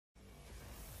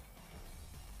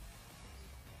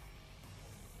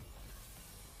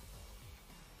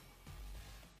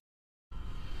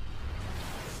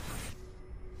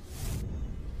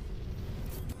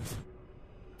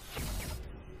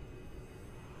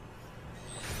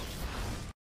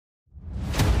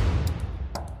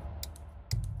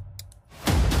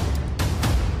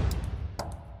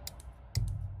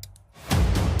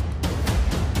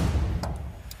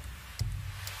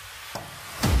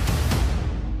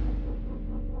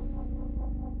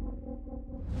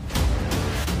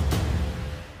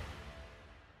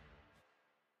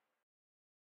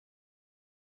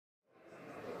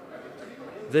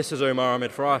This is Umar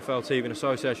Ahmed for IFL TV in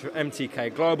association with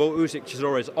MTK Global.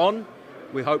 USYK-CHISORA is on.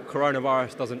 We hope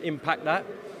coronavirus doesn't impact that.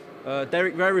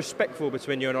 Derek, very respectful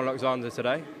between you and Alexander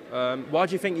today. Why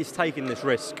do you think he's taking this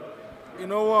risk? You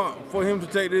know what? For him to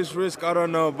take this risk, I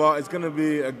don't know, but it's going to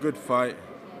be a good fight.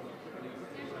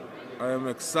 I am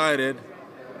excited.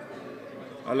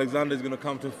 Alexander is going to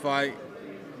come to fight,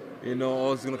 you know,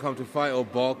 or he's going to come to fight or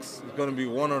box. It's going to be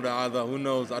one or the other. Who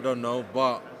knows? I don't know.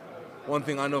 But one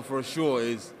thing I know for sure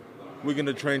is we're going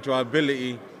to train to our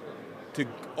ability to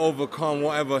overcome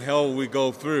whatever hell we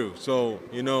go through. So,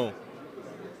 you know,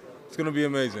 it's going to be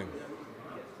amazing.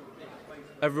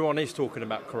 Everyone is talking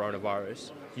about coronavirus.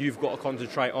 You've got to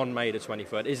concentrate on May the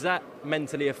 23rd. Is that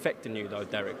mentally affecting you, though,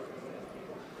 Derek?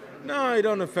 No, it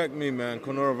don't affect me, man.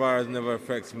 Coronavirus never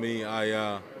affects me.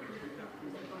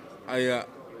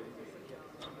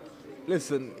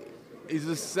 Listen, it's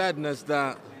a sadness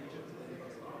that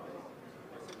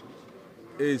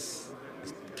is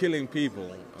killing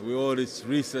people. With all this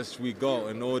research we got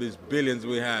and all these billions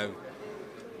we have,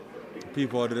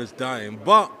 people are just dying.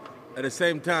 But at the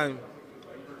same time,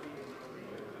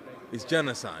 it's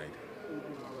genocide.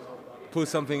 Put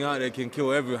something out that can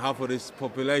kill half of this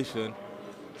population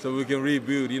so we can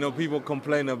rebuild. You know, people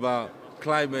complain about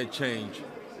climate change.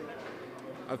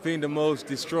 I think the most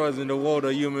destroyers in the world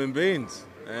are human beings.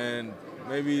 And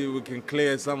maybe we can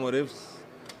clear some of these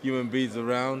human beings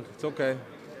around. It's okay.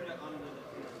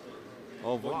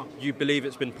 Over. You believe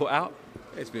it's been put out?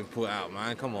 It's been put out,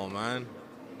 man. Come on, man.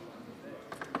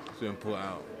 It's been put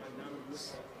out.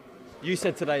 You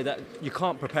said today that you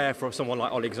can't prepare for someone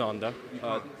like Alexander.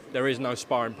 There is no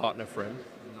sparring partner for him.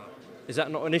 Is that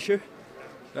not an issue?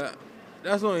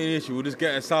 That's not an issue. We'll just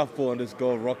get a southpaw and just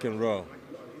go rock and roll.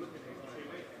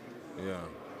 Yeah.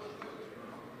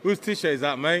 Whose t-shirt is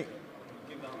that, mate?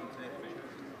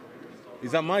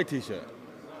 Is that my t-shirt?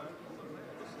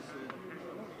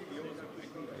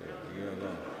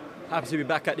 Happy to be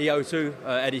back at the O2.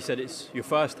 Eddie said it's your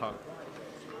first time.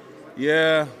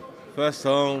 Yeah, first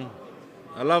home.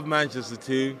 I love Manchester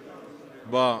too,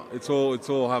 but it's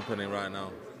all happening right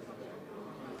now.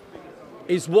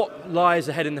 Is what lies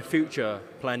ahead in the future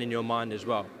playing in your mind as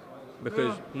well?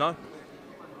 Because, no?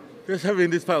 Just having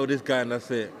this fight with this guy and that's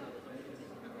it.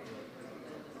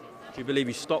 Do you believe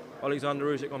you stop Alexander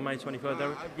Usyk on May 23rd,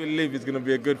 Derek? I believe it's going to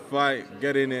be a good fight.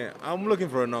 Get in it. I'm looking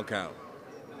for a knockout.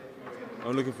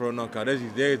 I'm looking for a knockout.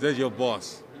 There's your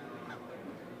boss.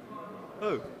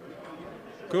 Who?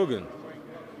 Coogan.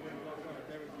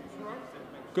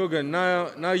 Coogan,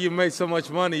 now you made so much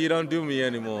money, you don't do me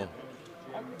anymore.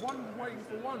 One waiting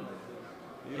for one.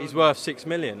 He's worth 6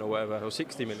 million or whatever, or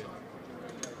 60 million.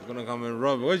 He's going to come and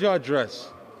rob me. Where's your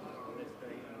address?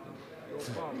 It's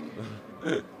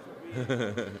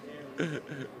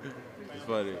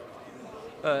funny.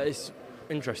 It's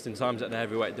interesting times at the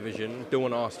heavyweight division. Do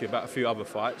want to ask you about a few other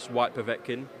fights.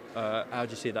 WHYTE-POVETKIN. How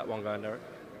do you see that one going, Derek?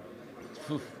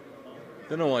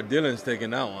 Don't know why Dylan's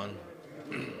taking that one.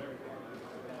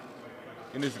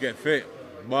 He needs to get fit.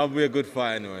 But it'll be a good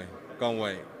fight anyway. Can't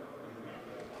wait.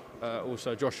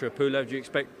 Also, JOSHUA-PULEV. Do you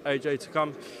expect AJ to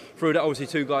come through that? Obviously,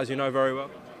 two guys you know very well.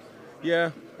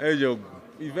 Yeah, AJ.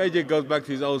 If AJ goes back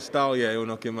to his old style, yeah, he'll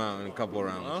knock him out in a couple of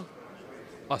rounds. Huh?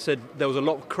 I said there was a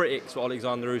lot of critics for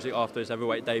Alexander Usyk after his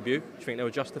heavyweight debut. Do you think they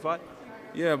were justified?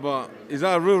 Yeah, but is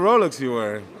that a real Rolex you're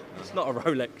wearing? It's not a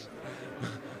Rolex.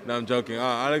 No, I'm joking.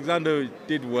 Alexander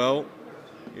did well.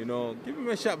 You know, give him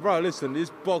a shot, bro. Listen, this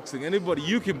boxing. Anybody,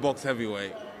 you can box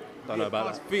heavyweight. Don't know about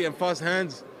fast that. Feet and fast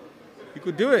hands, you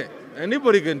could do it.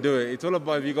 Anybody can do it. It's all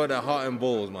about if you got that heart and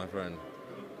balls, my friend.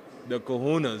 The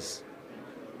cojones.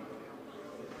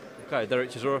 Okay,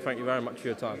 Derek Chisora, thank you very much for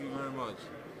your time. Thank you very much.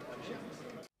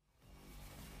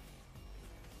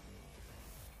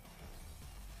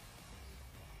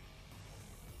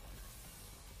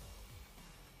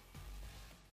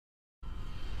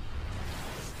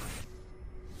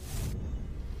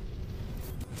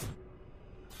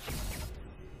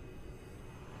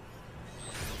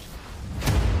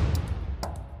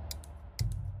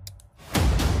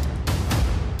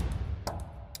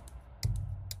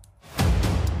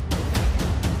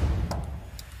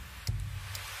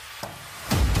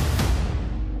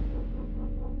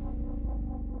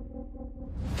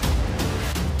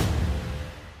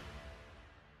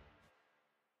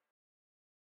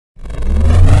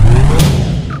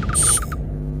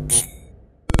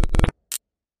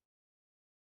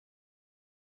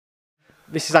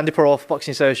 This is Andy Peralta,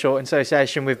 Boxing Social in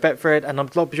association with Betfred, and I'm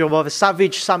glad you're with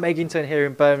Savage Sam Eggington here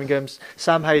in Birmingham.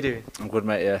 Sam, how you doing? I'm good,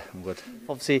 mate. Yeah, I'm good.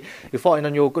 Obviously, you're fighting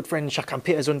on your good friend Shakan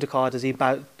Pitters undercard as he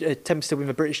attempts to win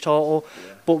the British title,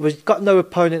 but we've got no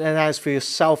opponent announced for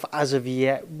yourself as of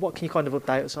yet. What can you kind of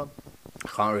update us on? I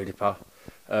can't really, pal.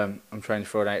 I'm training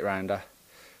for an 8-rounder.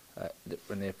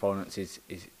 When the opponent is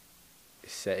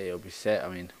set, it'll be set. I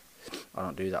mean, I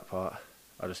don't do that part.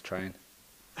 I just train.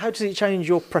 How does it change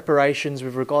your preparations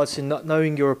with regards to not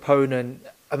knowing your opponent,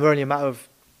 and we're only a matter of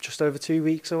just over 2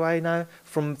 weeks away now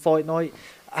from fight night?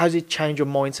 How does it change your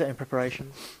mindset and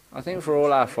preparation? I think for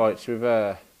all our fights, we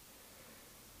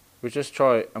just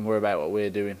try and worry about what we're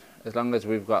doing. As long as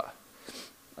we're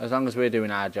doing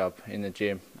our job in the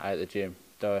gym, out the gym,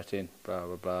 dieting, blah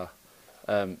blah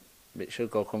blah, it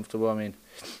should go comfortable. I mean,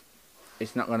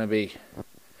 it's not going to be,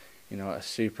 you know, a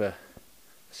super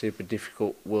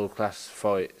difficult world-class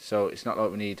fight, so it's not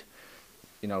like we need,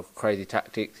 you know, crazy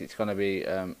tactics. It's going to be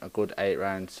a good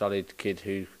 8-round solid kid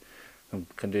who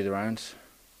can do the rounds.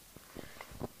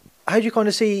 How do you kind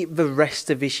of see the rest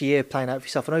of this year playing out for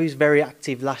yourself? I know he was very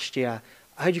active last year.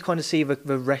 How do you kind of see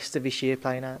the rest of this year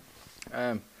playing out?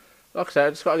 Like I said, I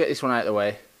just got to get this one out of the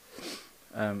way,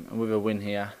 and with a win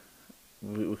here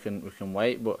we can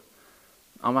wait, but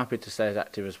I'm happy to stay as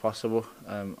active as possible.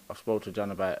 I spoke to John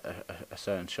about a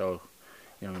certain show,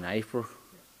 you know, in April.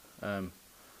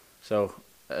 So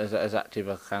as active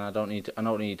as I can. I don't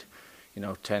need, you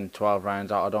know, 10, 12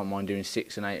 rounds. I don't mind doing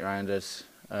 6 and 8 rounders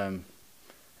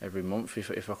every month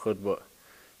if I could. But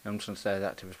I'm just trying to stay as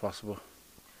active as possible.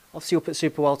 Obviously, up at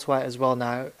super welterweight as well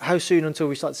now. How soon until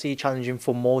we start to see you challenging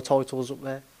for more titles up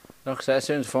there? Like I said, as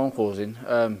soon as the phone calls in,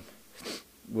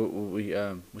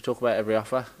 we talk about every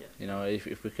offer. Yeah. You know,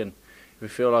 if we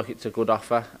feel like it's a good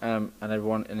offer and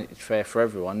it's fair for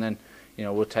everyone, then, you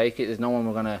know, we'll take it. There's no one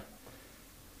we're gonna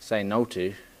say no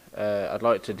to. I'd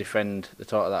like to defend the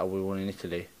title that we won in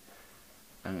Italy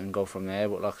and go from there.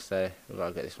 But like I say, we've got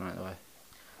to get this one out of the way.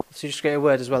 So just get a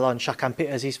word as well on Shakan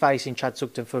Pitters. He's facing Chad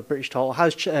Sugden for a British title.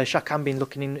 How's Shakan been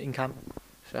looking in camp?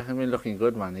 Shakan been looking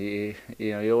good, man. He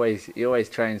always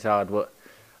trains hard, but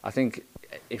I think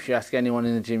if you ask anyone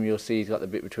in the gym, you'll see he's got the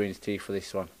bit between his teeth for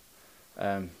this one.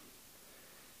 I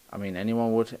mean,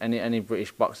 anyone would. Any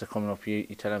British boxer coming up, you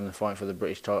tell them they're fighting for the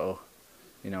British title,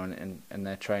 you know, and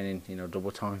they're training, you know,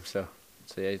 double time. So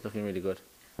yeah, he's looking really good.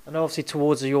 And obviously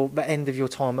towards the end of your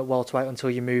time at welterweight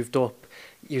until you moved up,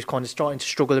 you was kind of starting to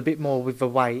struggle a bit more with the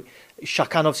weight.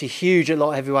 Shakan obviously huge at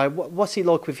light heavyweight. What's it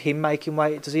like with him making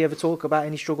weight? Does he ever talk about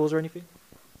any struggles or anything?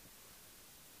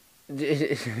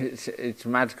 It's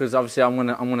mad because obviously I'm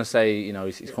gonna say, you know,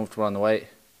 he's comfortable on the weight,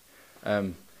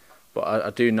 but I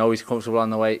do know he's comfortable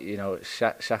on the weight. You know,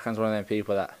 Shakan's one of them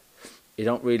people that he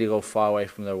don't really go far away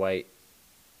from their weight.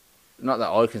 Not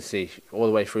that I can see all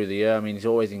the way through the year. I mean, he's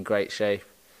always in great shape.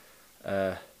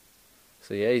 So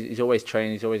yeah, he's always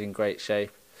training. He's always in great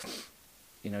shape.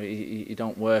 You know, he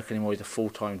don't work anymore. He's a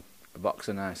full-time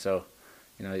boxer now. So,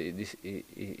 you know,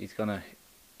 he's gonna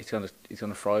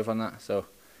thrive on that. So,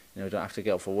 you know, he don't have to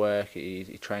get up for work.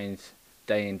 He trains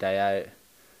day in, day out.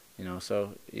 You know,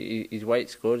 so his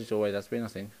weight's good. It always has been, I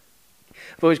think.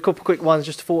 Well, a couple of quick ones,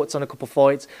 just thoughts on a couple of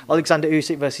fights. Alexander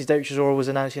Usyk versus WHYTE-POVETKIN was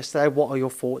announced yesterday. What are your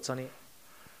thoughts on it?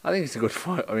 I think it's a good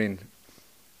fight. I mean,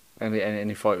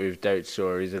 any fight with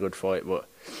WHYTE-POVETKIN is a good fight, but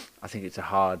I think it's a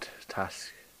hard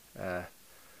task. You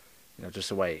know, just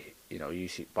the way, you know,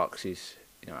 Usyk boxes,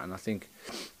 you know, and I think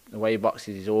the way he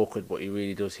boxes is awkward, but he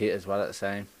really does hit as well at the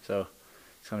same. So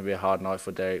it's going to be a hard night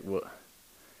for Derek, but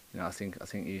you know, I think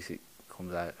Usyk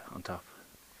comes out on top.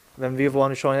 Then the other one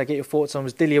I was trying to get your thoughts on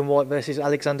was Dillian Whyte versus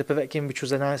Alexander Povetkin, which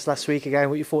was announced last week again.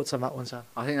 What are your thoughts on that one, Sam?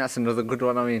 I think that's another good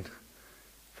one. I mean,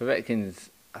 Povetkin's,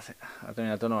 I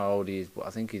don't know how old he is, but I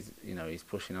think he's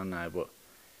pushing on now. But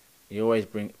he always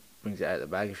brings it out of the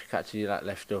bag. If you catch you that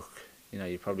left hook, you know,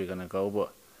 you're probably gonna go.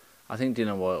 But I think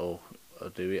Dillian Whyte will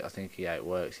do it. I think he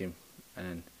outworks him,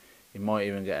 and he might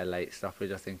even get a late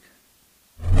stoppage, I think.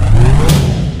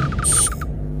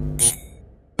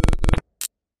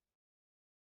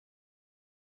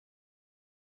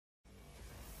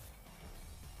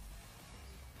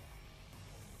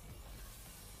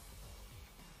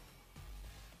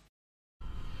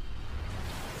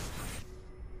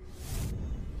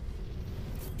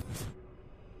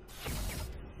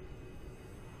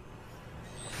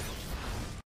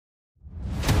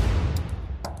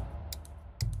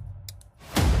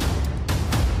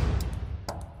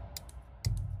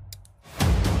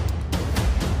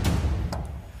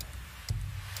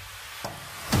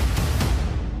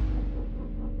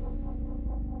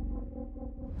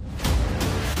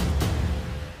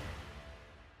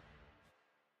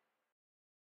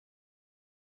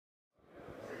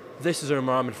 This is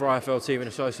Umar Ahmed for IFL TV in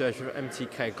association with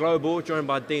MTK Global, joined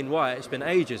by Dean White. It's been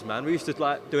ages, man. We used to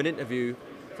like do an interview,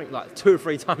 I think like 2 or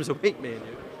 3 times a week, me and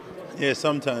you. Yeah,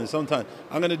 sometimes. I'm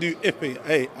going to do iffy.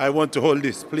 Hey, I want to hold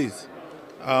this, please.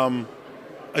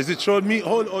 Is it showing me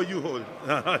hold or you hold?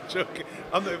 I'm joking.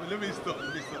 Let me stop.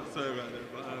 Sorry about that.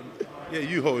 But, yeah,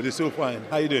 you hold. It's all fine.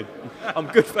 How you doing? I'm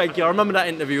good, thank you. I remember that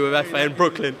interview with FA in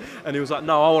Brooklyn, and he was like,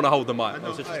 no, I want to hold the mic.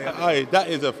 That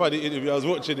is a funny interview. I was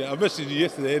watching it. I messaged you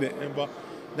yesterday, innit? But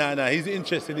nah, he's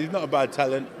interesting. He's not a bad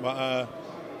talent, but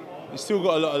he's still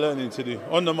got a lot of learning to do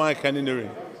on the mic and in the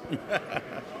ring.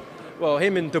 Well,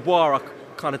 him and Dubois are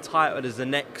kind of titled as the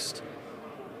next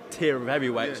tier of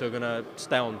heavyweights who are going to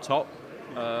stay on top.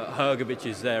 Hrgovic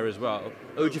is there as well.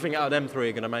 Who do you think out of them 3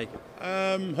 are going to make it?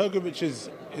 Hrgovic is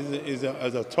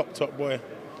a top boy,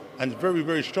 and very,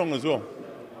 very strong as well.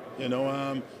 You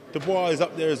know, Dubois is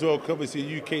up there as well.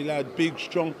 Obviously, a UK lad, big,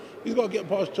 strong. He's got to get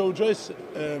past Joe Joyce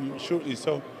shortly.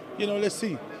 So, you know, let's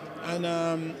see.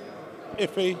 And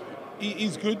FA,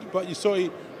 he's good, but you saw he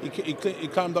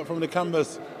climbed up from the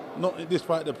canvas. Not this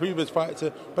fight, the previous fight.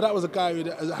 But that was a guy who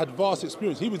had vast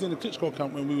experience. He was in the Klitschko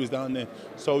camp when we was down there.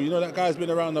 So, you know, that guy's been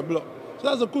around the block. So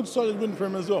that's a good, solid win for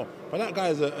him as well. But that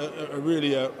guy's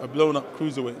really a blown-up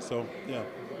cruiserweight. So, yeah.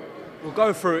 We'll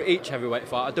go through each heavyweight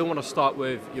fight. I do want to start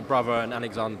with your brother and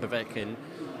Alexander Povetkin.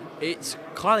 It's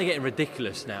kind of getting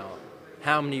ridiculous now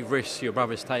how many risks your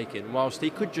brother's taking. Whilst he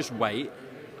could just wait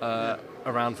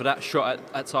around for that shot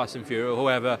at Tyson Fury or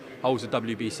whoever holds the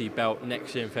WBC belt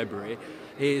next year in February,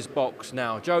 he's boxed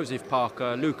now Joseph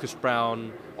Parker, Lucas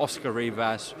Brown, Oscar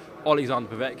Rivas, Alexander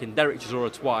Povetkin, Derek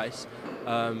Chisora twice,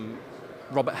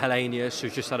 Robert Helenius,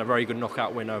 who's just had a very good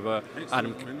knockout win over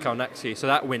Adam Kalnaxi. So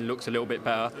that win looks a little bit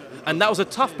better. And that was a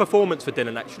tough performance for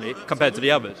Dylan, actually, compared to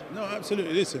the others. No,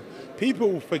 absolutely. Listen,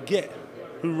 people forget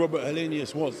who Robert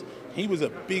Helenius was. He was a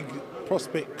big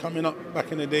prospect coming up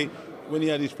back in the day when he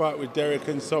had his fight with Derek,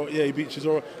 and so, yeah, he beat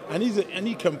Chisora. And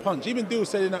he can punch. Even Dill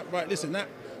said in that fight, listen, that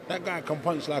guy can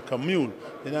punch like a mule,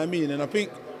 you know what I mean? And I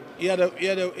think he had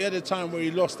a time where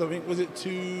he lost, I think, was it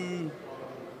to...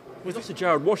 Was lost to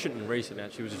Gerald Washington recently,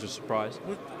 actually, was just a surprise.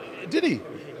 Did he?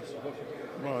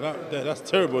 Wow, that's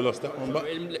terrible, lost that one. But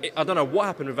I don't know what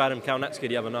happened with Adam Kalnatsky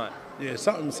the other night. Yeah,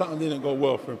 something didn't go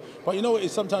well for him. But you know what,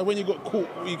 it's sometimes when you get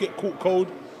caught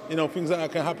cold, you know, things like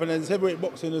that can happen, and it's heavyweight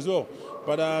boxing as well.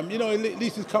 But, you know, at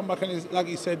least he's come back, and like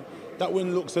he said, that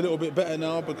win looks a little bit better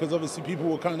now, because obviously people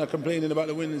were kind of complaining about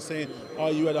the win and saying,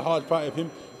 oh, you had a hard fight with him.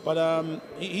 But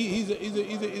he's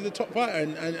a top fighter,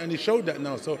 and he showed that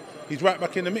now, so he's right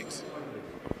back in the mix.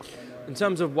 In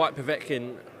terms of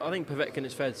WHYTE-POVETKIN, I think Povetkin,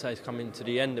 it's fair to say, has come into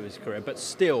the end of his career, but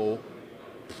still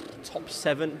top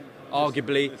 7,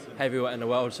 arguably heavyweight in the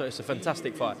world, so it's a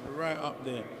fantastic fight. Right up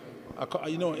there.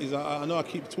 You know, I know I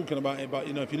keep talking about it, but,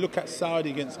 you know, if you look at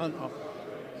Saudi against Hunter,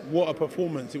 what a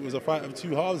performance. It was a fight of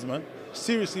 2 halves, man.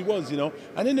 Seriously was, you know.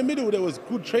 And in the middle, there was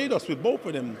good trade-offs with both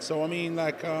of them. So, I mean,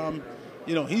 like,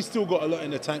 you know, he's still got a lot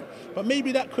in the tank. But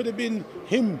maybe that could have been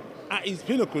him at his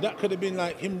pinnacle. That could have been,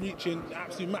 like, him reaching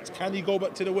absolute max. Can he go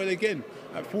back to the well again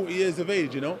at 40 years of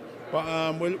age, you know?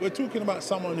 But we're talking about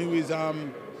someone who is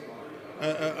an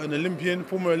Olympian,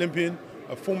 former Olympian,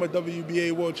 a former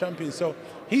WBA world champion. So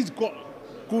he's got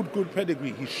good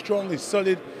pedigree. He's strong, he's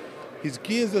solid. His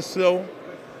gears are slow.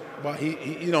 But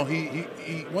he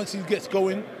once he gets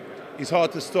going, he's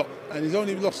hard to stop. And he's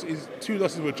only lost his 2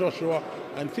 losses with Joshua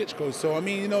and Klitschko. So I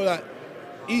mean, you know that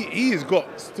he has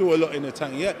got still a lot in the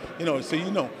tank. Yeah, you know. So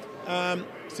you know,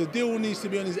 so Dill needs to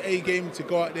be on his A game to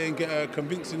go out there and get a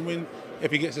convincing win. If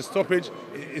he gets a stoppage,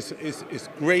 it's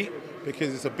great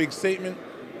because it's a big statement.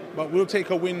 But we'll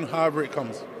take a win however it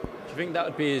comes. Do you think that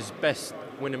would be his best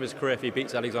win of his career if he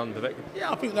beats Alexander Povetkin?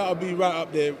 Yeah, I think that would be right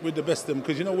up there with the best of them,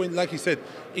 because, you know, when, like he said,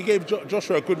 he gave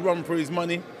Joshua a good run for his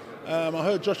money. I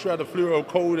heard Joshua had a fluoro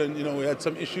cold and, you know, he had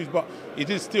some issues, but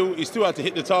he still had to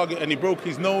hit the target, and he broke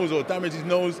his nose or damaged his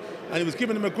nose, and he was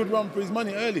giving him a good run for his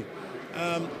money early.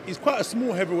 He's quite a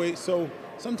small heavyweight, so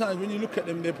sometimes when you look at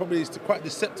them, they're probably quite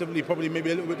deceptively, probably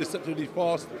maybe a little bit deceptively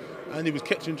fast, and he was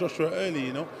catching Joshua early,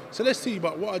 you know. So let's see,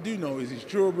 but what I do know is he's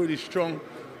durable, he's strong,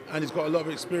 and he's got a lot of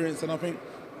experience, and I think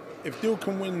if Dill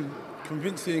can win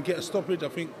convincingly and get a stoppage, I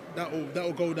think that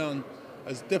will go down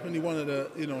as definitely one of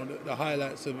the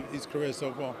highlights of his career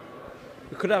so far.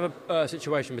 We could have a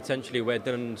situation potentially where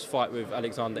Dylan's fight with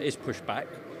Alexander is pushed back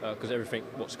because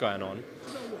what's going on.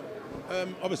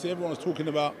 Obviously, everyone's talking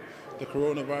about the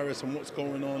coronavirus and what's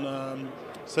going on,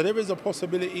 so there is a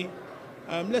possibility.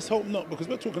 Let's hope not, because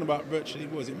we're talking about virtually,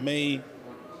 May,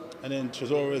 and then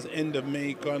Chisora's end of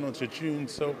May going on to June.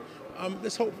 So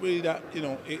let's hope really that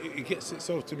it gets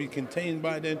itself to be contained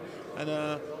by then.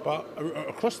 And but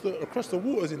across the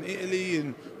waters in Italy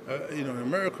and in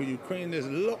America, Ukraine, there's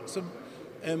lots of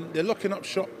they're locking up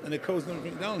shop and they're closing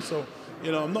everything down. So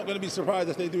I'm not going to be surprised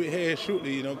if they do it here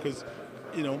shortly. Because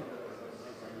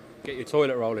get your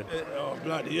toilet rolling. Oh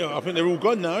bloody yeah! I think they're all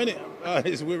gone now,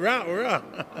 innit? We're out.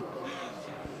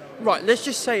 Right, let's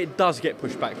just say it does get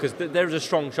pushed back, because there is a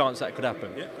strong chance that could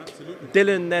happen. Yeah, absolutely.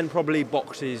 Dylan then probably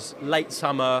boxes late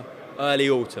summer,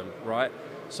 early autumn, right?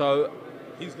 So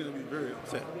he's going to be very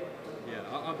upset. Yeah,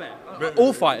 I bet.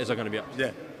 All fighters are going to be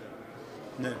upset.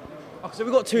 Yeah. Oh, so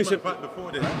we've got two. He might fight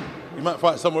before then. He might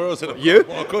fight somewhere else. You?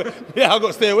 Yeah, I've got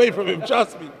to stay away from him,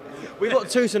 trust me. We've got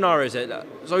two scenarios here.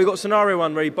 So we've got scenario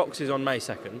one where he boxes on May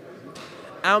 2nd.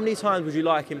 How many times would you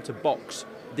like him to box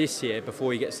this year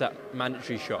before he gets that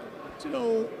mandatory shot?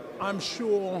 I'm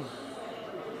sure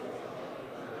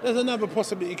there's another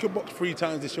possibility. He could box 3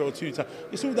 times this year or 2 times.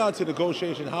 It's all down to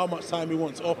negotiation, how much time he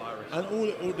wants off, and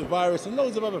all the virus and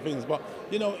loads of other things. But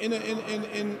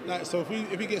so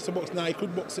if he gets to box now, he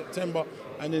could box September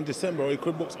and then December, or he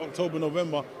could box October,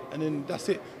 November, and then that's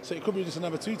it. So it could be just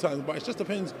another 2 times. But it just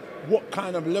depends what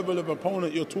kind of level of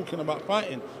opponent you're talking about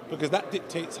fighting, because that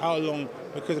dictates how long.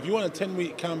 Because if you want a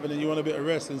 10-week camp and then you want a bit of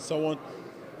rest and so on,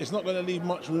 it's not going to leave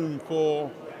much room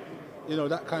for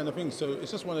that kind of thing. So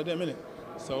it's just one of them, innit?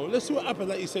 So let's see what happens,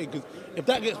 like you say, because if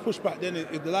that gets pushed back, then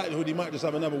the likelihood he might just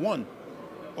have another one,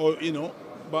 or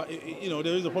but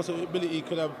there is a possibility he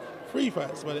could have 3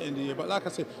 fights by the end of the year. But like I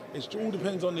said, it all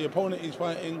depends on the opponent he's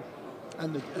fighting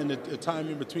and the time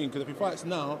in between. Because if he fights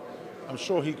now, I'm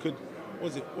sure he could.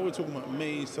 What we're talking about,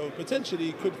 May? So potentially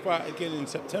he could fight again in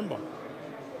September,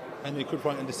 and he could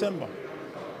fight in December.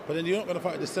 But then you're not going to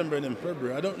fight December and then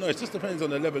February. I don't know. It just depends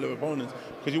on the level of opponents,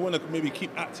 because you want to maybe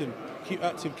keep active, keep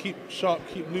sharp,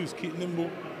 keep loose, keep nimble.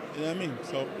 You know what I mean?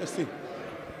 So let's see.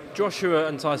 Joshua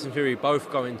and Tyson Fury both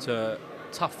go into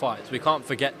tough fights. We can't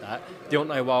forget that.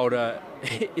 Deontay Wilder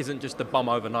isn't just a bum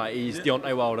overnight. He's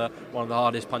Deontay Wilder, one of the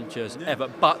hardest punchers ever.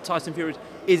 But Tyson Fury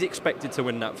is expected to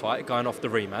win that fight, going off the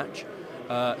rematch.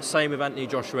 Same with Anthony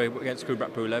Joshua against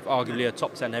Kubrat-Pulev, arguably a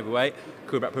top 10 heavyweight.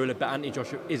 Kubrat-Pulev, but Anthony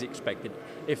Joshua is expected.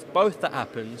 If both that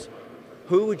happens,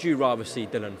 who would you rather see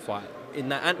Dylan fight? In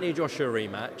that Anthony Joshua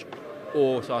rematch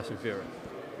or Tyson Fury?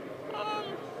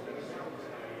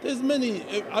 There's many.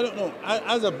 I don't know.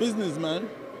 As a businessman,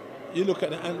 you look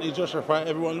at the Anthony Joshua fight,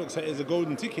 everyone looks at it as a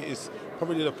golden ticket. It's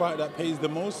probably the fight that pays the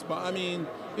most. But I mean,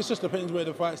 it just depends where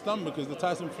the fight's done, because the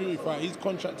Tyson Fury fight, he's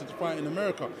contracted to fight in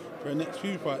America for the next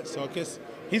few fights. So I guess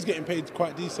he's getting paid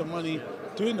quite decent money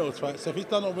doing those fights. So if he's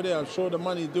done over there, I'm sure the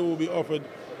money deal will be offered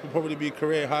will probably be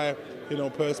career high,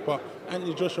 purse. But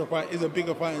Anthony Joshua fight is a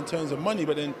bigger fight in terms of money,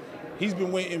 but then he's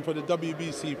been waiting for the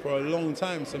WBC for a long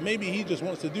time. So maybe he just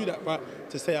wants to do that fight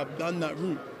to say, I've done that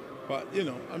route. But,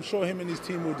 I'm sure him and his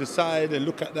team will decide and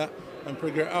look at that and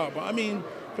figure it out. But I mean,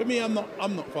 for me, I'm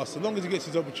not fussed. As long as he gets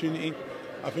his opportunity,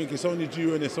 I think it's only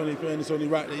due and it's only fair and it's only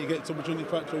right that he gets the opportunity to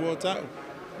fight for a world title.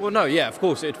 Well, no, yeah, of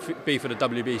course it'd be for the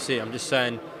WBC. I'm just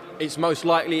saying it's most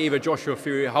likely either Joshua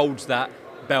Fury holds that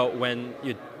belt when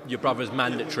your brother's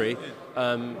mandatory.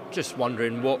 Just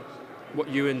wondering what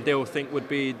you and Dill think would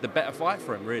be the better fight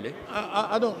for him, really.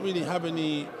 I don't really have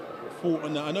any thought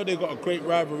on that. I know they've got a great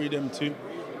rivalry, them two.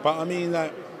 But I mean,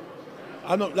 like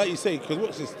you say, because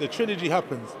what's this? The trilogy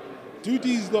happens. Do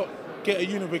these lot get a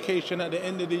unification at the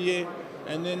end of the year?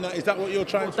 And then is that what you're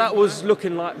trying to do? That was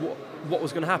looking like what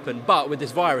was going to happen. But with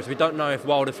this virus, we don't know if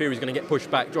Wilder Fury is going to get pushed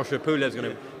back. Joshua-Pulev's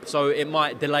going to. So it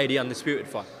might delay the undisputed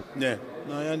fight. Yeah,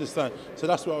 no, I understand. So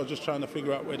that's what I was just trying to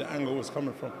figure out, where the angle was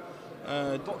coming from.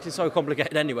 Boxing's so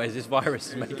complicated anyways. This virus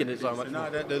is making it so much.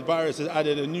 Now the virus has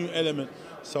added a new element.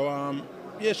 So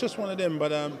it's just one of them.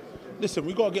 But listen,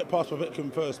 we got to get past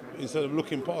Povetkin first instead of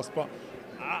looking past. But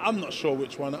I'm not sure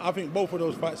which one. I think both of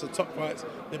those fights are top fights.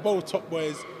 They're both top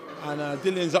boys. And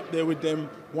Dylan's up there with them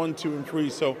 1, 2, and 3.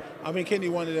 So I think any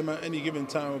one of them at any given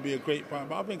time would be a great fight.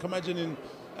 But I think imagining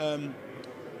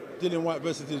Dillian Whyte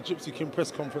versus the Gypsy King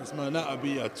press conference, man, that would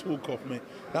be a talk-off, mate.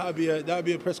 That would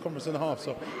be a press conference and a half.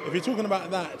 So if you're talking about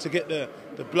that, to get the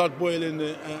blood boiling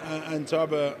and to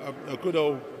have a good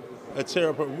old tear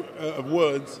up of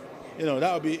words,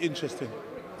 that would be interesting.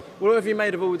 What have you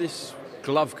made of all this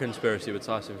glove conspiracy with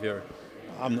Tyson Fury?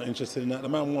 I'm not interested in that. The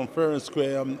man won fair and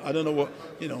square. I don't know what,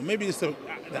 maybe it's the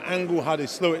angle, how they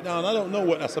slow it down. I don't know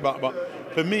what that's about. But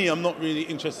for me, I'm not really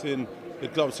interested in the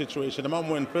glove situation. The man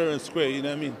won fair and square, you know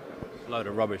what I mean? Load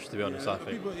of rubbish, to be honest, I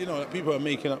think. People are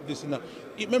making up this and that.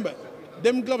 Remember,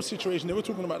 them glove situation, they were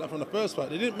talking about that from the first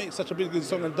fight. They didn't make such a big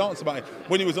song and dance about it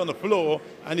when he was on the floor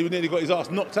and he nearly got his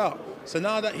ass knocked out. So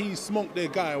now that he's smoked their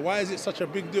guy, why is it such a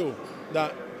big deal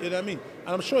that, you know what I mean? And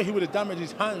I'm sure he would have damaged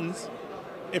his hands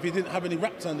if he didn't have any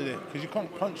wraps under there, because you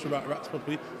can't punch without wraps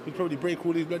properly. You'd probably break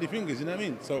all these bloody fingers, you know what I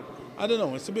mean? So, I don't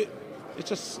know, it's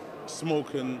just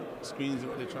smoke and screens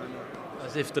what they're trying to...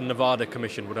 As if the Nevada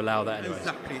Commission would allow that anyway.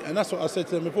 Exactly, and that's what I said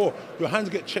to them before. Your hands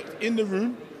get checked in the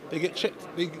room, they get checked,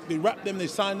 they wrap them, they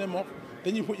sign them off,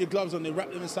 then you put your gloves on, they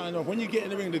wrap them and sign off. When you get in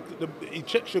the ring, he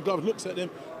checks your gloves, looks at them,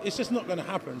 it's just not going to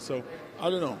happen. So, I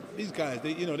don't know, these guys,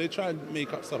 they try and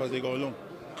make up stuff as they go along.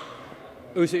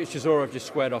 USYK-CHISORA have just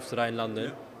squared off today in London.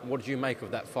 Yeah. What did you make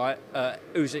of that fight?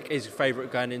 Usyk is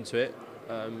favourite going into it,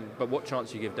 but what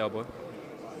chance do you give Del Boy?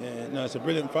 Yeah, no, it's a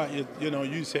brilliant fight. You know,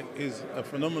 Usyk is a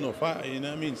phenomenal fighter, you know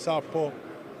what I mean? Southpaw,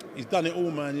 he's done it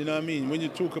all, man, you know what I mean? When you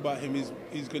talk about him,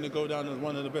 he's going to go down as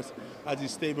one of the best, as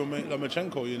his stablemate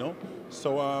Lomachenko, you know?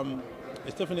 So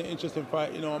it's definitely an interesting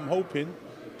fight. You know, I'm hoping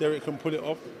Derek can pull it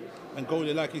off and go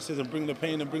there, like he says, and bring the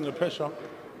pain and bring the pressure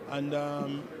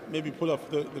and maybe pull off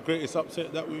the greatest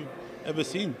upset that we've ever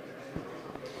seen.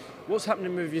 What's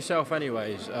happening with yourself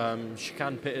anyways?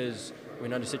 Shakan Pitters, we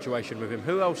know the situation with him.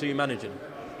 Who else are you managing?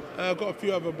 I've got a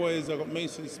few other boys. I've got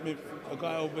Mason Smith, a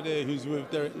guy over there who's with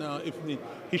Derek now. If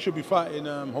he should be fighting,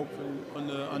 hopefully, on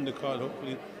the undercard,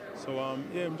 hopefully. So,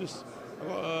 yeah,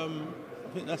 I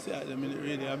think that's it at the minute,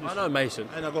 really. I know Mason.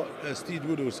 And I've got Steve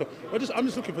Woodall. So I'm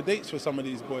just looking for dates for some of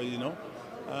these boys, you know.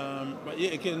 But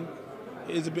yeah, again,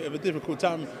 it is a bit of a difficult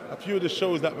time. A few of the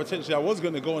shows that potentially I was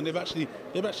going to go on, they've actually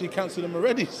cancelled them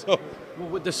already. So, well,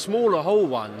 with the smaller hall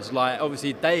ones, like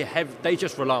obviously they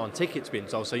just rely on tickets being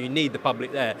sold, so you need the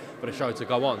public there for the show to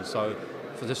go on. So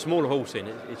for the smaller hall scene,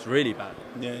 it's really bad.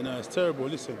 Yeah, no, it's terrible.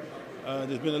 Listen,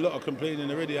 there's been a lot of complaining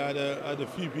already. I had a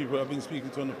few people I've been speaking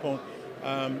to on the phone.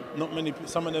 Not many.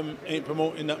 Some of them ain't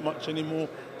promoting that much anymore.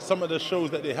 Some of the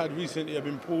shows that they had recently have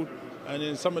been pulled, and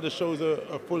then some of the shows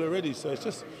are full already. So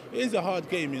it is a hard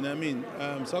game, you know what I mean?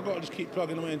 So I've got to just keep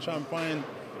plugging away and try and find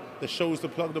the shows to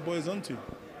plug the boys onto.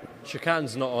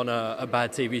 Shakan's not on a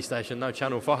bad TV station, no,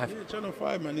 Channel 5. Yeah, Channel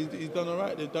 5, man. He's done all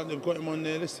right. They've got him on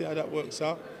there. Let's see how that works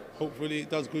out. Hopefully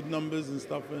it does good numbers and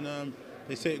stuff. And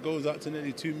they say it goes out to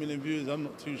nearly 2 million viewers. I'm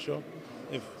not too sure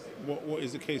if what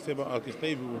is the case there, but Arcus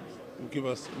David will give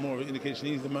us more of an indication.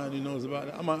 He's the man who knows about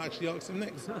it. I might actually ask him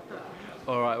next.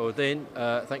 All right, well, Dean,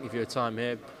 thank you for your time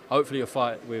here. Hopefully your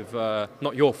fight with,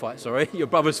 not your fight, sorry, your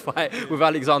brother's fight with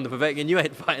Alexander Povetkin. You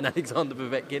ain't fighting Alexander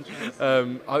Povetkin.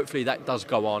 Hopefully that does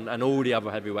go on, and all the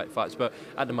other heavyweight fights, but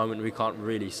at the moment we can't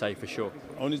really say for sure.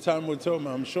 Only time will tell,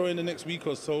 man. I'm sure in the next week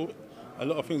or so, a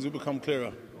lot of things will become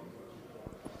clearer.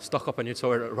 Stock up on your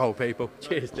toilet roll, people.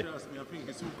 Cheers, Dean. Trust me, I think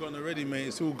it's all gone already, mate.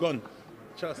 It's all gone.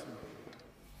 Trust me.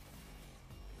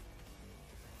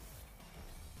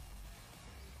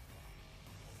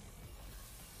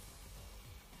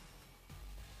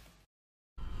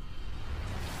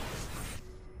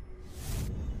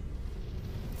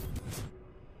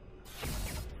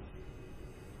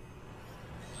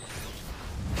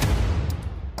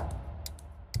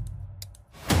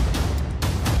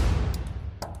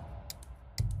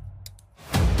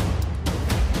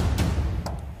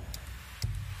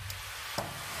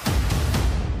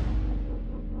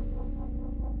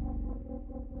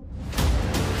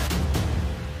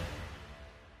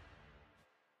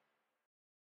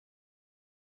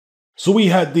 So we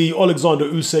had the Alexander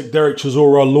Usyk-Derek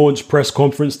Chisora launch press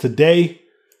conference today.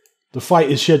 The fight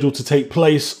is scheduled to take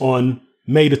place on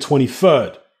May the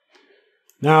 23rd.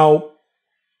 Now,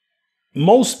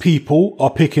 most people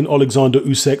are picking Alexander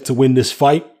Usyk to win this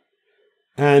fight,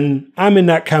 and I'm in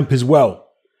that camp as well.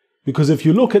 Because if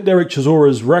you look at Derek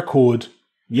Chisora's record,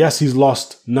 yes, he's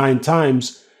lost 9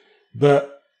 times,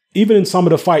 but even in some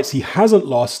of the fights he hasn't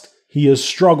lost, he has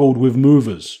struggled with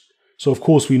movers. So, of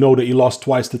course, we know that he lost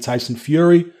twice to Tyson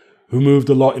Fury, who moved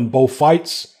a lot in both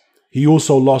fights. He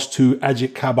also lost to Ajit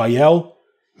Kabayel,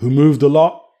 who moved a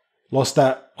lot, lost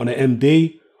that on an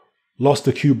MD, lost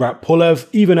to WHYTE-POVETKIN,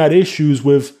 even had issues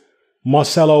with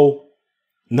Marcelo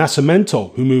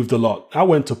Nascimento, who moved a lot. That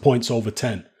went to points over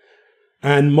 10.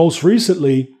 And most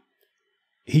recently,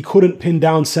 he couldn't pin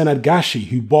down Senad Gashi,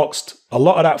 who boxed a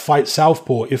lot of that fight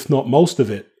southpaw, if not most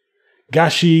of it.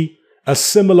 Gashi, a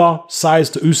similar size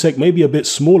to Usyk, maybe a bit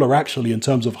smaller actually in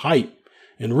terms of height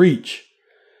and reach.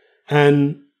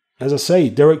 And as I say,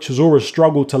 Derek Chisora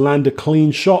struggled to land a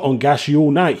clean shot on Gashi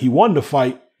all night. He won the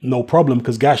fight, no problem,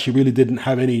 because Gashi really didn't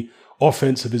have any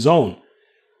offense of his own.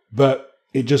 But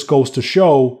it just goes to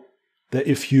show that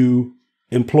if you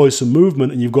employ some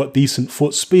movement and you've got decent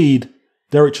foot speed,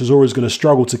 Derek Chisora is going to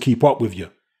struggle to keep up with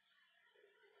you.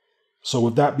 So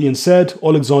with that being said,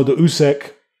 Alexander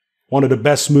Usyk, one of the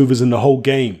best movers in the whole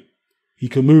game. He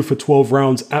can move for 12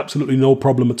 rounds, absolutely no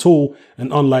problem at all.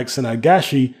 And unlike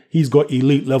Senagashi, he's got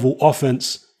elite level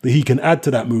offense that he can add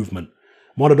to that movement.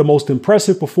 One of the most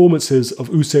impressive performances of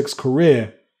Usyk's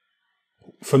career,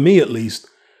 for me at least,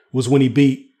 was when he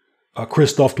beat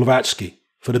Krzysztof Glowacki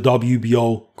for the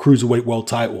WBO Cruiserweight World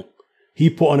title. He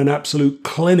put on an absolute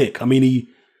clinic. I mean, he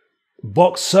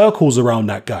boxed circles around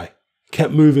that guy.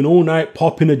 Kept moving all night,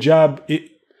 popping a jab.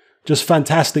 Just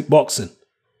fantastic boxing.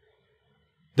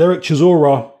 Derek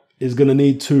Chisora is going to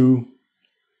need to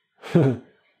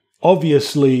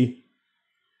obviously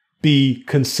be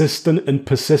consistent and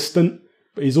persistent,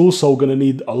 but he's also going to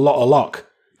need a lot of luck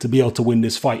to be able to win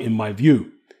this fight, in my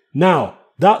view. Now,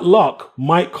 that luck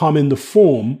might come in the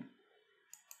form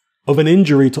of an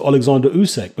injury to Alexander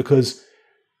Usyk, because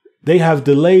they have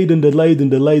delayed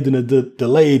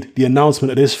the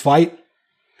announcement of this fight.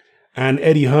 And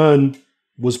Eddie Hearn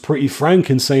was pretty frank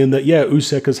in saying that, yeah,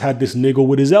 Usyk has had this niggle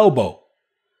with his elbow.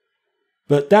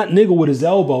 But that niggle with his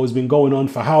elbow has been going on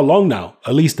for how long now?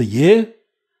 At least a year?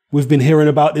 We've been hearing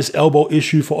about this elbow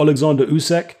issue for Alexander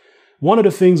Usyk. One of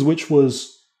the things which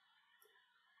was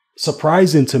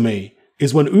surprising to me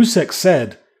is when Usyk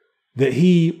said that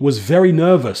he was very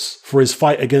nervous for his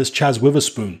fight against Chaz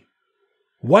Witherspoon.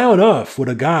 Why on earth would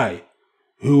a guy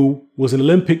who was an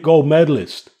Olympic gold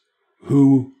medalist,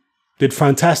 who did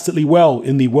fantastically well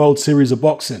in the World Series of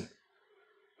Boxing,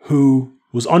 who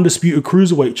was undisputed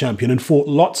cruiserweight champion and fought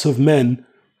lots of men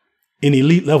in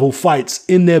elite level fights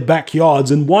in their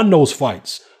backyards and won those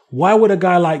fights, why would a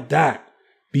guy like that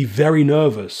be very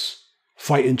nervous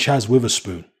fighting Chaz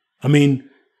Witherspoon? I mean,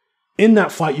 in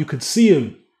that fight, you could see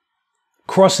him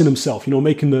crossing himself,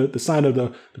 making the sign of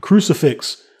the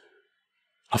crucifix,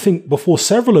 I think before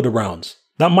several of the rounds.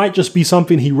 That might just be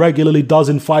something he regularly does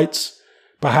in fights,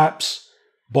 perhaps.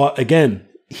 But again,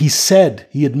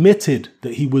 he admitted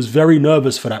that he was very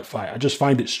nervous for that fight. I just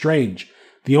find it strange.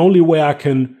 The only way I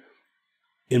can,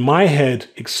 in my head,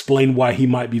 explain why he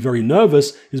might be very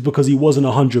nervous is because he wasn't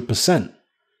 100%.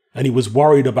 And he was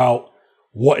worried about,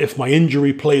 what if my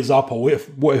injury plays up, or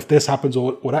what if this happens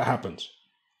or that happens?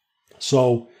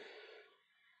 So,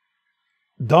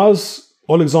 does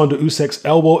Alexander Usyk's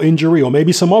elbow injury, or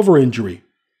maybe some other injury,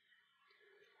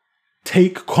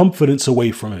 take confidence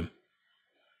away from him?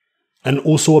 And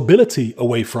also ability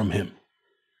away from him?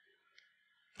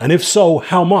 And if so,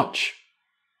 how much?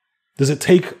 Does it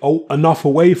take enough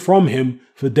away from him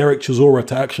for Derek Chisora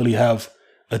to actually have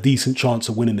a decent chance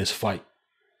of winning this fight?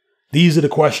 These are the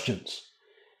questions.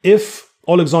 If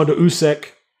Alexander Usyk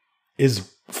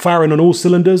is firing on all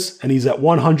cylinders and he's at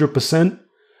 100%,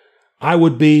 I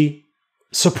would be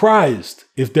surprised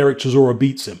if Derek Chisora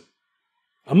beats him.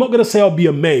 I'm not going to say I'll be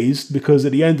amazed, because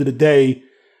at the end of the day,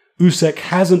 Usyk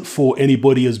hasn't fought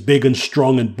anybody as big and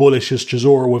strong and bullish as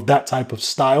Chisora with that type of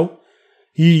style.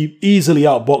 He easily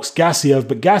outboxed Gassiev,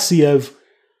 but Gassiev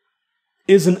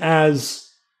isn't as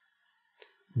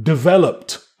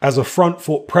developed as a front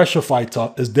foot pressure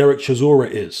fighter as Derek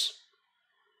Chisora is.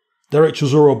 Derek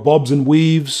Chisora bobs and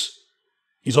weaves.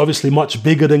 He's obviously much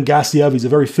bigger than Gassiev. He's a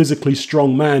very physically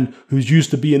strong man who's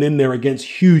used to being in there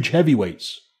against huge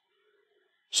heavyweights.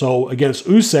 So against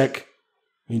Usyk,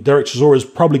 Derek Chisora is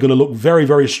probably going to look very,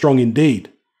 very strong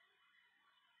indeed.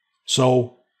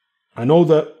 So I know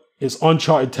that it's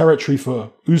uncharted territory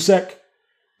for Usyk,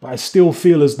 but I still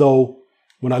feel as though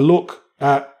when I look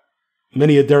at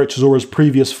many of Derek Chisora's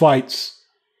previous fights,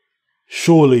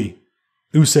 surely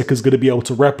Usyk is going to be able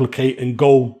to replicate and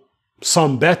go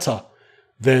some better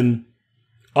than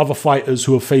other fighters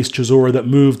who have faced Chisora that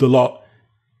moved a lot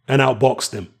and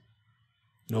outboxed him.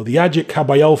 The Ajit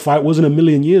Kabayel fight wasn't a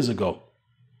million years ago.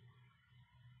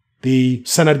 The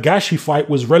Senagashi fight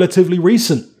was relatively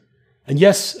recent. And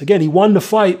yes, again, he won the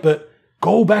fight, but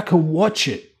go back and watch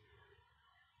it.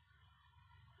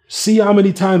 See how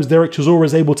many times Derek Chisora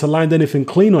is able to land anything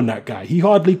clean on that guy. He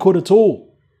hardly could at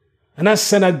all. And that's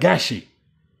Senagashi.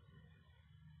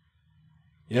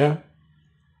 Yeah?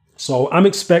 So I'm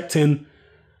expecting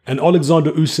an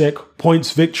Alexander Usyk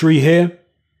points victory here,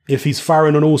 if he's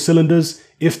firing on all cylinders.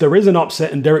 If there is an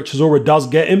upset and Derek Chisora does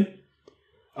get him,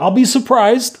 I'll be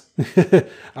surprised.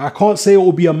 I can't say it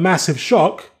will be a massive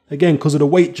shock, again, because of the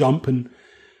weight jump and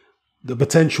the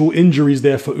potential injuries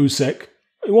there for Usyk.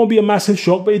 It won't be a massive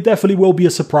shock, but it definitely will be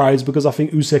a surprise, because I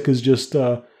think Usyk is just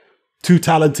too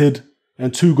talented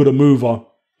and too good a mover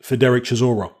for Derek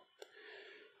Chisora.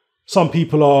 Some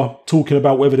people are talking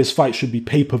about whether this fight should be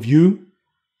pay-per-view.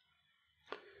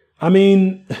 I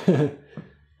mean,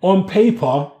 on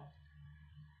paper,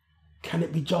 can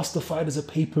it be justified as a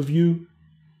pay-per-view?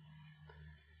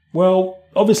 Well,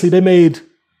 obviously they made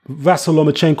Vasyl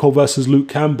Lomachenko versus Luke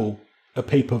Campbell a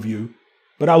pay-per-view.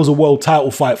 but that was a world title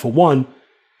fight for one.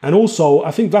 And also, I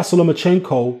think Vasyl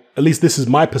Lomachenko, at least this is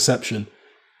my perception,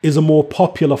 is a more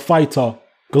popular fighter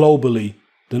globally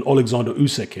than Alexander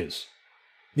Usyk is.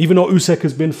 Even though Usyk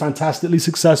has been fantastically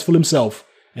successful himself,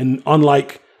 and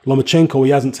unlike Lomachenko,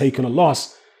 he hasn't taken a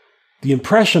loss, the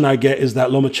impression I get is that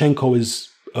Lomachenko is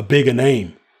a bigger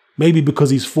name. Maybe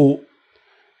because he's fought,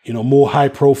 more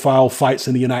high-profile fights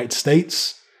in the United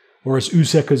States, whereas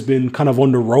Usyk has been kind of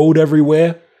on the road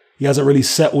everywhere. He hasn't really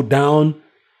settled down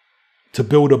to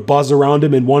build a buzz around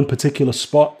him in one particular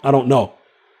spot. I don't know.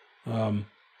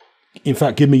 In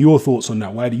fact, give me your thoughts on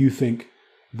that. Why do you think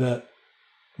that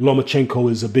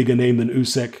Lomachenko is a bigger name than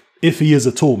Usyk, if he is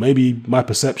at all? Maybe my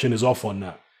perception is off on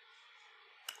that.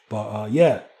 But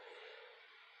yeah,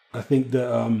 I think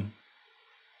that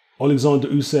Alexander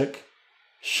Usyk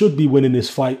should be winning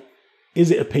this fight. Is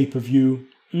it a pay-per-view?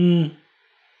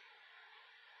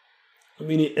 I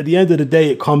mean, at the end of the day,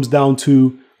 it comes down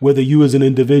to whether you as an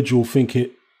individual think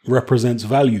it represents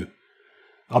value.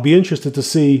 I'll be interested to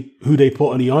see who they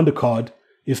put on the undercard.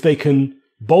 If they can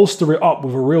bolster it up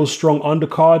with a real strong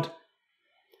undercard,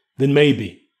 then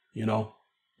maybe,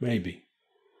 maybe.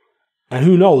 And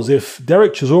who knows, if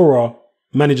DERECK Chisora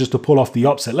manages to pull off the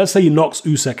upset, let's say he knocks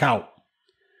Usyk out,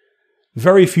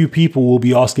 very few people will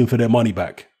be asking for their money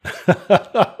back.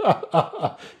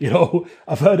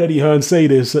 I've heard Eddie Hearn say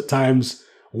this at times,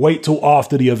 wait till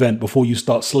after the event before you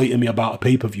start slating me about a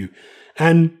pay-per-view.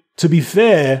 And to be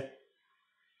fair,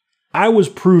 I was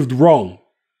proved wrong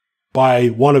by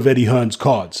one of Eddie Hearn's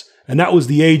cards, and that was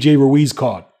the AJ Ruiz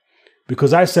card,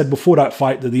 because I said before that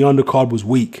fight that the undercard was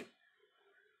weak,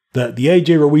 that the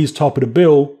AJ Ruiz top of the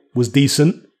bill was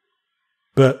decent,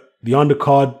 but the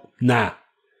undercard, nah.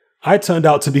 I turned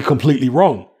out to be completely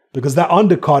wrong, because that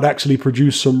undercard actually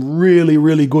produced some really,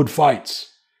 really good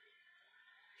fights.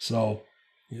 So,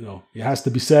 it has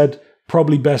to be said,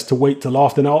 probably best to wait till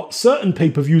after. Now, certain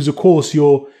pay-per-views, of course,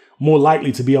 you're more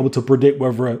likely to be able to predict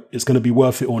whether it's going to be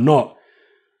worth it or not.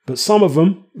 But some of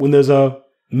them, when there's a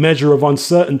measure of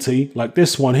uncertainty, like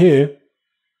this one here,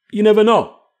 you never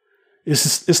know.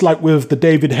 It's like with the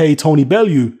David Haye, Tony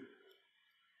Bellew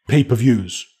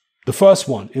pay-per-views. The first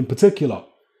one in particular.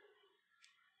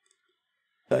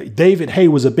 David Haye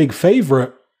was a big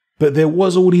favorite, but there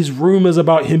was all these rumors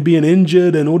about him being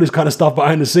injured and all this kind of stuff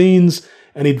behind the scenes,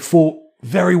 and he'd fought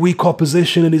very weak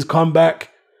opposition in his comeback.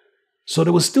 So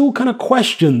there was still kind of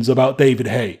questions about David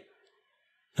Haye.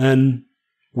 And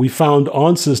we found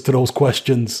answers to those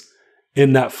questions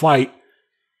in that fight.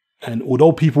 And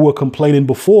although people were complaining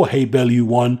before Haye Bellew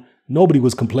won, nobody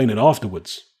was complaining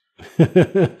afterwards.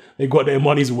 They got their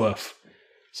money's worth.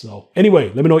 So anyway,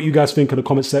 let me know what you guys think in the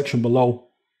comment section below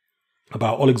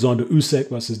about Alexander Usyk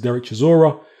versus DERECK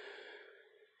Chisora.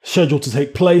 Scheduled to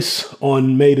take place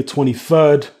on May the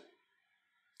 23rd.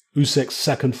 Usyk's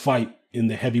second fight in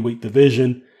the heavyweight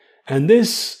division. And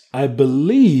this, I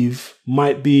believe,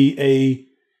 might be a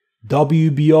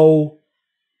WBO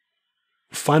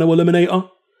final eliminator,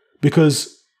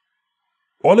 because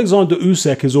Alexander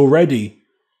Usyk is already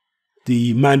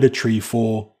the mandatory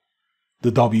for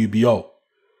the WBO.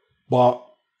 But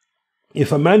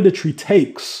if a mandatory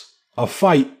takes a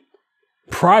fight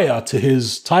prior to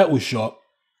his title shot,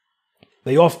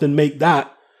 they often make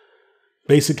that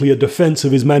basically a defense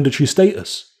of his mandatory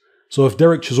status. So if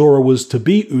DERECK Chisora was to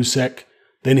beat Usyk,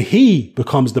 then he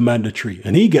becomes the mandatory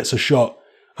and he gets a shot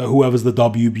at whoever's the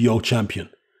WBO champion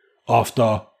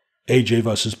after AJ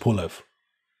versus Pulev.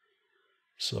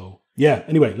 So yeah,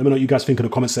 anyway, let me know what you guys think in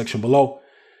the comment section below.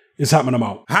 It's Hatman, I'm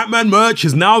out. Hatman merch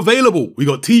is now available. We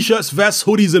got t-shirts, vests,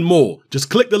 hoodies, and more. Just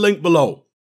click the link below.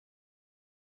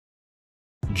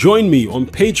 Join me on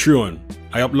Patreon.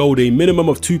 I upload a minimum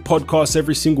of 2 podcasts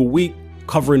every single week,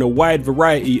 covering a wide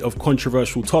variety of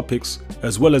controversial topics,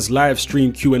 as well as live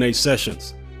stream Q&A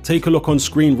sessions. Take a look on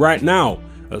screen right now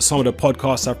at some of the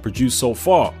podcasts I've produced so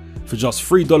far. For just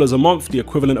 $3 a month, the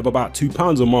equivalent of about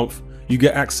 £2 a month, you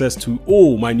get access to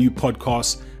all my new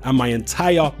podcasts and my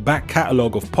entire back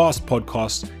catalogue of past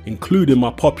podcasts, including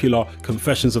my popular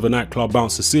Confessions of a Nightclub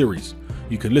Bouncer series.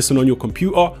 You can listen on your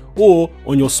computer or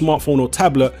on your smartphone or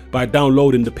tablet by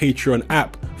downloading the Patreon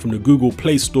app from the Google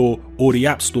Play Store or the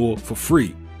App Store for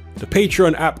free. The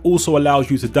Patreon app also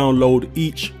allows you to download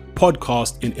each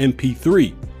podcast in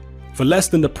MP3. For less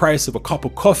than the price of a cup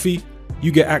of coffee,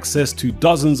 you get access to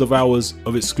dozens of hours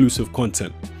of exclusive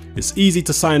content. It's easy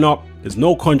to sign up, there's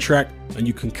no contract, and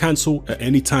you can cancel at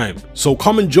any time. So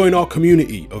come and join our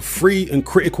community of free and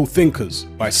critical thinkers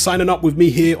by signing up with me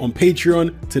here on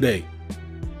Patreon today.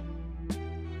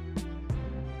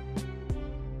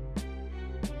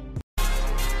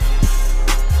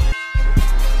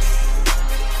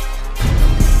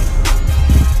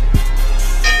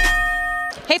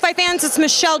 Fight fans, it's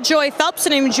Michelle Joy Phelps,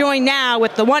 and I'm joined now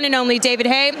with the one and only David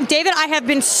Haye. David, I have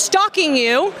been stalking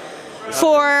you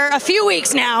for a few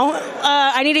weeks now.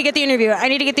 I need to get the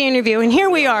interview. And here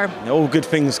we are. All good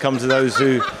things come to those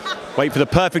who wait for the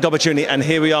perfect opportunity, and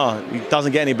here we are. It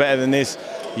doesn't get any better than this.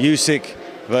 USYK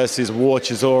versus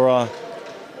WHYTE-POVETKIN.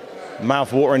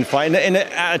 Mouth-watering fight.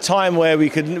 At a time where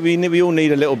we all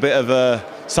need a little bit of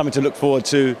something to look forward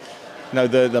to. You know,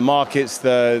 the markets,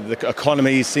 the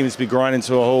economy seems to be grinding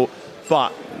to a halt.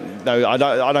 But no,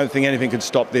 I don't think anything could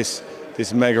stop this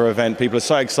mega event. People are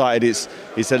so excited. It's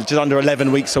just under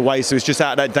 11 weeks away, so it's just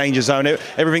out of that danger zone.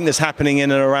 Everything that's happening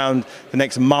in and around the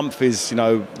next month is, you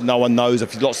know, no one knows.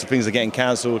 Lots of things are getting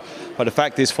cancelled. But the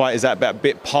fact this fight is a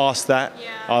bit past that,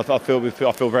 yeah. I feel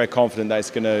very confident that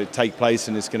it's going to take place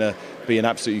and it's going to be an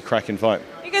absolutely cracking fight.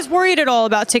 Are you guys worried at all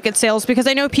about ticket sales? Because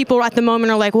I know people at the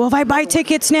moment are like, well, if I buy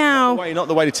tickets now. Not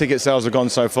the way the ticket sales have gone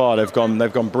so far. They've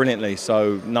gone brilliantly.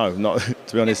 So no, not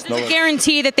to be honest. There's a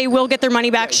guarantee that they will get their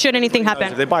money back should anything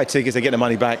happen. If they buy tickets, they get their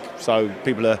money back. So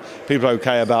people are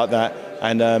okay about that.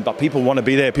 And but people want to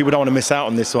be there. People don't want to miss out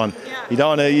on this one. Yeah. You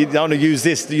don't want to use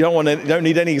this. You don't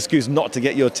need any excuse not to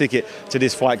get your ticket to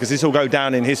this fight, because this will go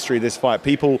down in history. This fight,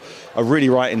 people are really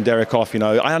writing Derek off. You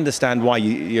know, I understand why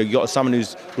you got someone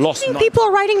who's lost. People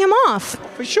are writing him off.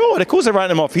 For sure, of course they're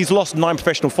writing him off. He's lost 9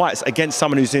 professional fights against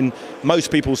someone who's in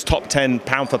most people's top 10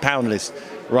 pound for pound list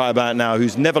right about now.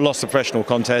 Who's never lost a professional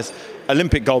contest,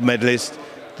 Olympic gold medalist.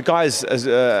 The guy's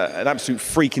an absolute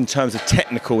freak in terms of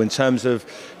technical, in terms of,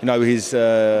 you know, his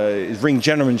ring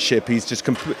generalship.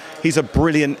 He's a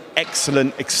brilliant,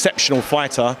 excellent, exceptional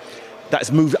fighter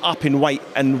that's moved up in weight,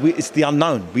 and it's the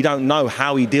unknown. We don't know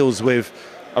how he deals with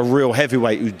a real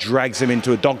heavyweight who drags him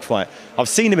into a dogfight. I've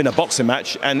seen him in a boxing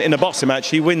match, and in a boxing match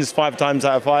he wins 5 times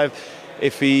out of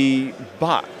 5.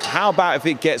 But how about if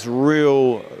it gets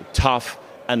real tough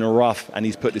and rough, and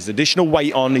he's put this additional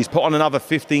weight on, he's put on another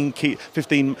 15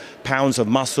 pounds of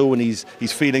muscle, and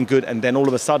he's feeling good, and then all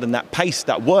of a sudden that pace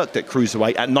that worked at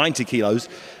cruiserweight at 90 kilos,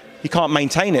 he can't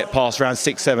maintain it past round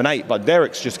 6, 7, 8, but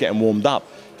Derek's just getting warmed up.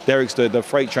 Derek's the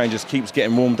freight train just keeps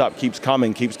getting warmed up, keeps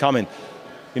coming.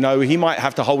 You know, he might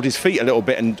have to hold his feet a little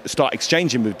bit and start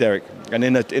exchanging with Derek, and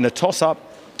in a toss-up,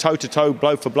 toe-to-toe,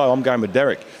 blow for blow, I'm going with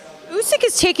Derek. Usyk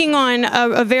is taking on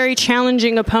a very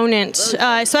challenging opponent,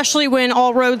 especially when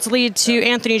all roads lead to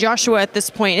Anthony Joshua at this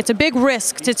point. It's a big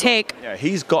risk to take. Yeah,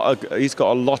 he's got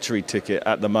a lottery ticket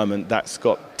at the moment that's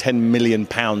got £10 million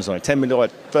on it, $10 million,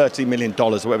 $30 million,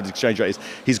 whatever the exchange rate is.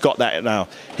 He's got that now.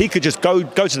 He could just go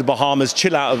to the Bahamas,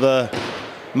 chill out of a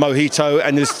mojito,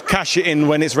 and just cash it in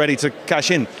when it's ready to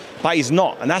cash in. But he's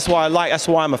not, and that's why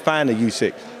I'm a fan of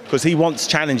Usyk, because he wants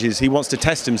challenges. He wants to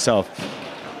test himself.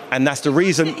 And that's the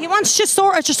reason he wants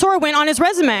Chisora win on his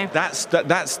resume. That's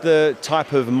the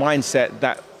type of mindset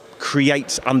that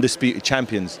creates undisputed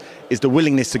champions, is the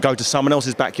willingness to go to someone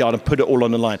else's backyard and put it all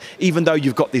on the line. Even though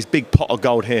you've got this big pot of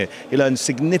gold here, he'll earn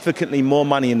significantly more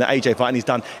money in the AJ fight than he's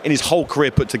done in his whole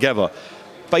career put together.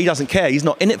 But he doesn't care. He's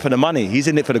not in it for the money. He's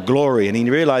in it for the glory, and he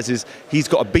realizes he's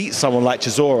got to beat someone like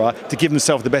Chisora to give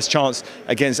himself the best chance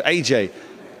against AJ.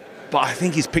 But I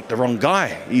think he's picked the wrong guy.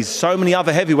 He's so many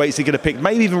other heavyweights he could have picked,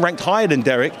 maybe even ranked higher than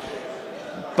Derek,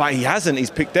 but he hasn't. He's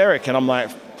picked Derek, and I'm like,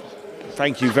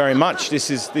 thank you very much. This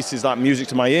is like music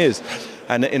to my ears.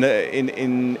 And in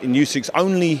Usyk's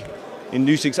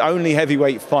only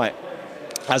heavyweight fight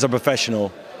as a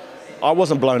professional, I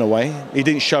wasn't blown away. He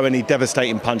didn't show any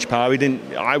devastating punch power.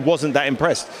 I wasn't that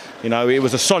impressed. You know, it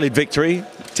was a solid victory,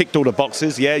 ticked all the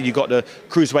boxes. Yeah, you got the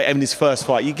cruiserweight in his first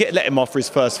fight. You let him off for his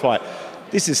first fight.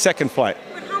 This is his second fight.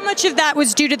 But how much of that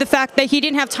was due to the fact that he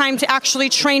didn't have time to actually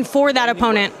train for that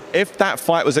opponent? If that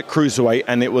fight was at cruiserweight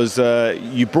and it was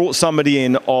you brought somebody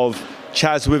in of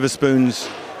Chaz Witherspoon's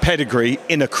pedigree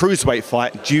in a cruiserweight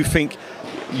fight, do you think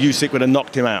Usyk would have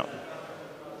knocked him out?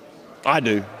 I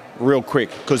do, real quick,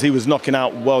 because he was knocking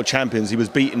out world champions. He was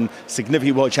beating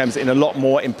significant world champions in a lot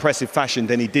more impressive fashion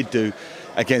than he did do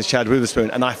against Chaz Witherspoon,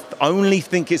 and I only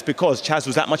think it's because Chaz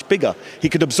was that much bigger. He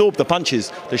could absorb the punches,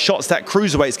 the shots that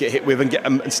cruiserweights get hit with,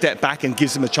 and step back and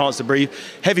gives him a chance to breathe.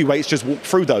 Heavyweights just walk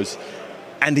through those,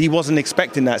 and he wasn't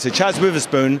expecting that. So Chaz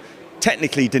Witherspoon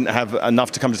technically didn't have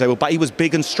enough to come to the table, but he was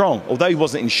big and strong. Although he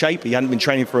wasn't in shape, he hadn't been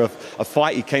training for a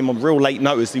fight. He came on real late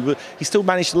notice. He still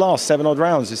managed to last 7 odd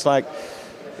rounds. It's like,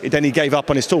 then he gave up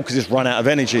on his stall because he's run out of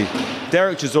energy.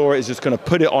 Derek Chisora is just going to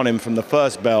put it on him from the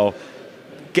first bell.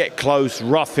 Get close,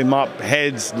 rough him up,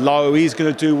 heads low. He's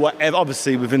going to do whatever,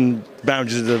 obviously within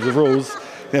boundaries of the rules.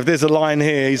 And if there's a line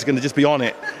here, he's going to just be on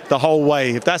it the whole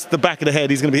way. If that's the back of the head,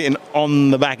 he's going to be hitting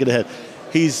on the back of the head.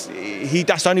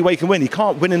 That's the only way he can win. He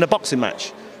can't win in a boxing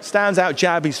match. Stands out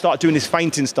jab, he starts doing this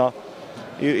feinting stuff.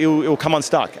 he'll come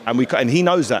unstuck, and he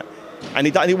knows that. And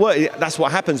that's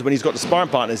what happens when he's got the sparring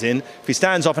partners in. If he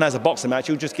stands off and has a boxing match,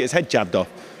 he'll just get his head jabbed off.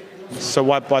 So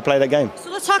why play that game? So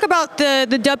let's talk about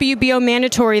the WBO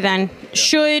mandatory then. Yeah.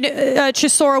 Should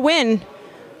Chisora win,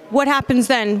 what happens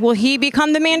then? Will he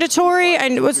become the mandatory?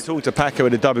 And we talked to Paco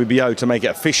at the WBO to make it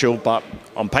official, but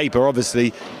on paper,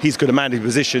 obviously, he's got a mandatory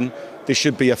position. This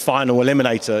should be a final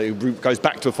eliminator. It goes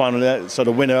back to a final, so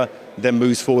the winner then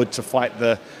moves forward to fight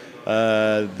the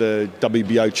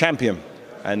WBO champion.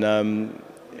 And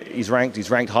he's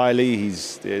ranked highly.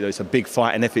 It's a big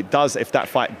fight, and if that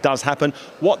fight does happen,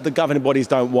 what the governing bodies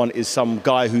don't want is some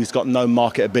guy who's got no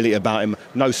marketability about him,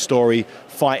 no story,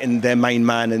 fighting their main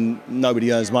man, and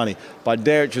nobody earns money. But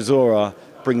Derek Chisora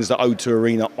brings the O2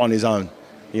 Arena on his own,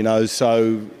 you know.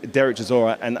 So Derek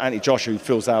Chisora and Anthony Joshua, who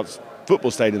fills out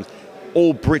football stadiums,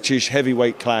 all British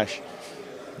heavyweight clash.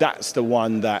 That's the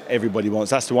one that everybody wants.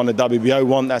 That's the one the WBO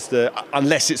want.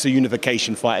 Unless it's a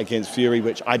unification fight against Fury,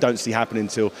 which I don't see happening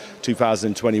until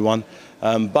 2021.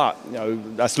 But you know,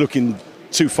 that's looking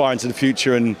too far into the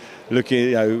future, and looking,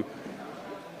 you know,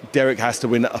 Derek has to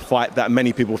win a fight that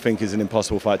many people think is an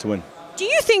impossible fight to win. Do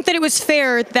you think that it was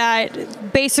fair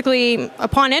that basically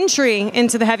upon entry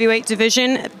into the heavyweight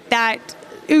division that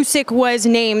Usyk was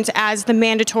named as the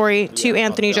mandatory to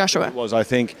Anthony Joshua? It was. I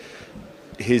think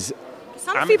his.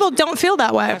 Some people don't feel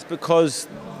that way. That's because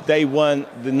they weren't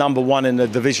the #1 in the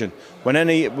division.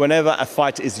 Whenever a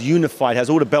fight is unified, has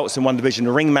all the belts in one division,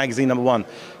 the Ring Magazine #1,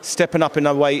 stepping up in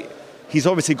a weight, he's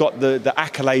obviously got the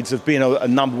accolades of being a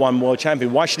 #1 world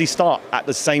champion. Why should he start at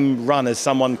the same run as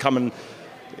someone coming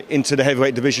into the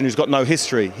heavyweight division who's got no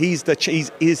history? He's a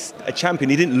champion.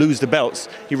 He didn't lose the belts.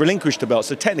 He relinquished the belts.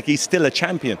 So technically, he's still a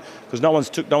champion because no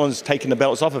one's taken the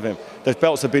belts off of him. The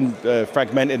belts have been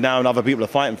fragmented now, and other people are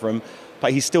fighting for him.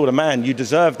 But he's still the man. You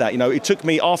deserve that. You know, it took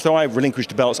me, after I relinquished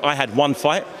the belts, I had one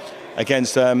fight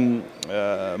against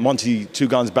Monty Two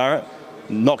Guns Barrett,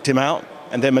 knocked him out,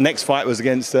 and then my next fight was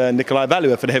against Nikolai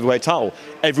Valua for the heavyweight title.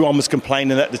 Everyone was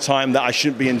complaining at the time that I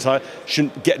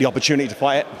shouldn't get the opportunity to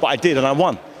fight it, but I did, and I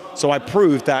won. So I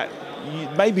proved that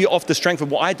maybe off the strength of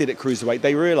what I did at cruiserweight,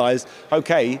 they realised,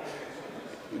 okay,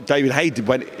 David Haye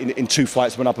went in 2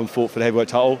 fights, went up and fought for the heavyweight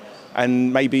title,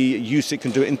 and maybe Usyk can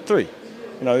do it in 3.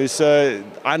 You know,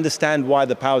 I understand why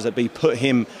the powers that be put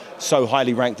him so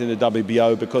highly ranked in the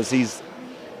WBO, because you've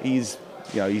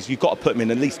got to put him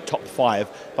in at least top 5.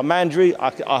 But Mandry,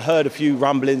 I heard a few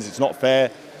rumblings. It's not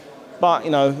fair, but you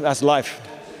know, that's life.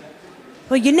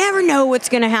 Well, you never know what's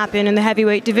going to happen in the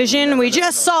heavyweight division. We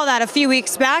just saw that a few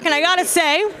weeks back, and I gotta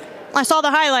say, I saw the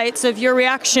highlights of your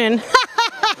reaction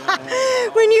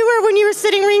when you were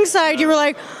sitting ringside. You were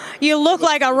like, you look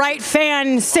like a right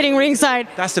fan sitting ringside.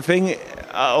 That's the thing.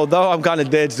 Although I'm kind of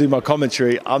there to do my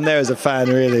commentary, I'm there as a fan,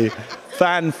 really.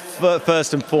 Fan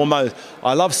first and foremost.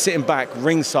 I love sitting back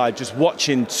ringside, just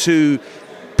watching 2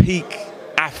 peak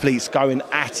athletes going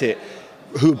at it,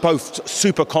 who are both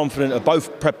super confident, are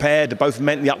both prepared, are both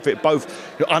mentally up for it, both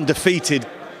undefeated.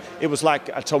 It was like,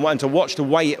 and to watch the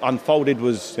way it unfolded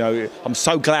was, you know, I'm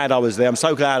so glad I was there. I'm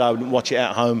so glad I didn't watch it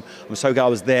at home. I'm so glad I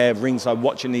was there ringside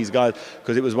watching these guys,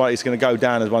 because it's going to go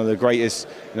down as one of the greatest,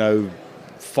 you know,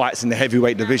 fights in the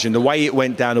heavyweight division. The way it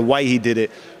went down, the way he did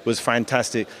it was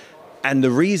fantastic. And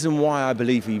the reason why I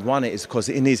believe he won it is because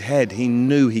in his head he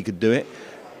knew he could do it,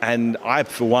 and I,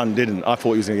 for one, didn't. I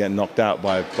thought he was going to get knocked out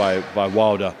by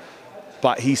Wilder,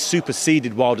 but he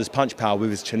superseded Wilder's punch power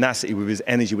with his tenacity, with his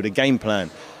energy, with a game plan.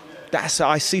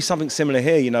 I see something similar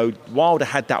here. You know, Wilder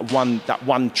had that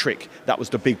one trick. That was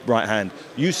the big right hand.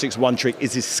 Usyk's one trick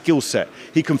is his skill set.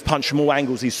 He can punch from all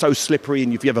angles. He's so slippery,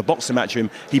 and if you have a boxing match with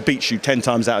him, he beats you 10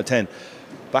 times out of 10.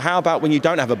 But how about when you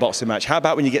don't have a boxing match? How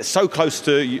about when you get so close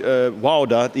to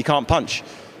Wilder, he can't punch,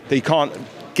 that he can't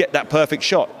get that perfect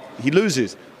shot? He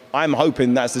loses. I'm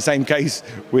hoping that's the same case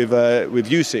with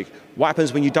Usyk. What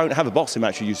happens when you don't have a boxing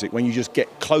match with Usyk? When you just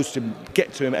get close to him,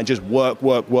 get to him, and just work?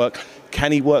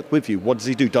 Can he work with you? What does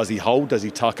he do? Does he hold? Does he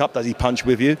tuck up? Does he punch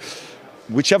with you?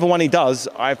 Whichever one he does,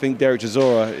 I think Derek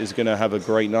Chisora is going to have a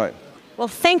great night. Well,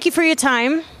 thank you for your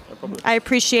time. No problem. I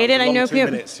appreciate it. I know 2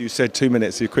 minutes. You said 2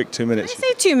 minutes. You quick 2 minutes. Did I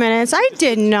say 2 minutes? I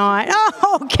did not.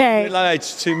 Oh, okay.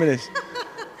 It's 2 minutes.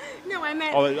 No, I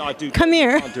meant. I do. Come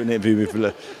here. I'm doing an interview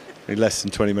with less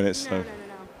than 20 minutes. No.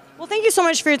 Well, thank you so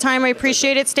much for your time. I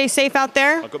appreciate it. Stay safe out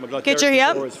there. I've got my gloves. Get your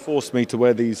Derek has forced me to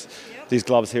wear these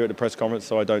gloves here at the press conference,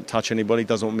 so I don't touch anybody.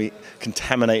 Doesn't want me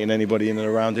contaminating anybody in and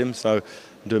around him. So I'm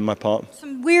doing my part.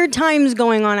 Some weird times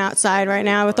going on outside right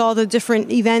now with all the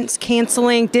different events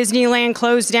canceling. Disneyland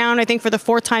closed down, I think, for the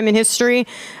 4th time in history,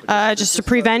 just to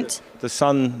prevent. The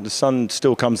sun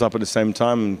still comes up at the same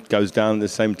time and goes down at the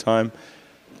same time.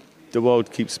 the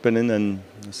world keeps spinning, and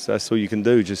that's all you can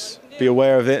do. Just be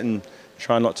aware of it and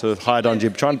try not to hide under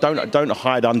your. Don't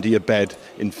hide under your bed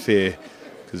in fear,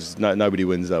 because nobody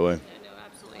wins that way.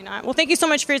 Absolutely not. Well, thank you so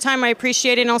much for your time. I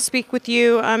appreciate it, and I'll speak with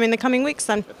you in the coming weeks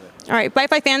then. All right, bye,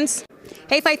 Fight fans.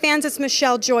 Hey, Fight fans, it's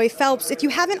Michelle Joy Phelps. If you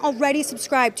haven't already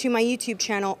subscribed to my YouTube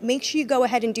channel, make sure you go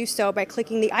ahead and do so by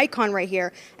clicking the icon right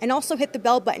here, and also hit the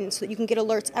bell button so that you can get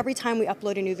alerts every time we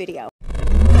upload a new video.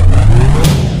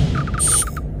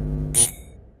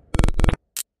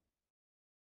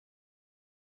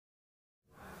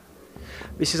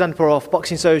 This is Andy Poroff,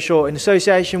 Boxing Social, in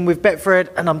association with Betfred,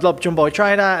 and I'm Blob Jumbo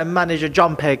trainer and manager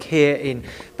John Pegg here in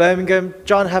Birmingham.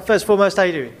 John, first and foremost, how are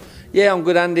you doing? Yeah, I'm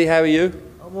good, Andy. How are you?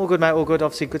 I'm all good, mate, all good.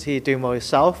 Obviously, good to hear you doing well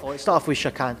yourself. I'll start off with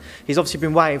Shakan. He's obviously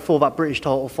been waiting for that British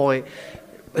title fight.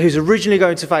 Who's originally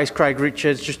going to face Craig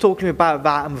Richards. Just talking about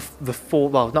that and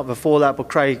well, not before that, but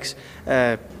Craig's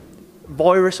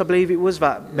virus, I believe it was,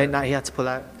 that meant that he had to pull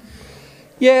out.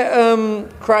 Yeah,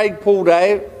 Craig pulled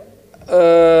out.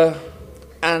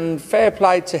 And fair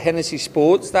play to Hennessy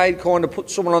Sports. They'd kind of put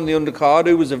someone on the undercard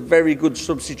who was a very good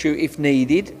substitute if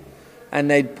needed. And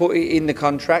they'd put it in the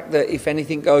contract that if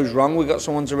anything goes wrong, we've got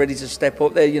someone ready to step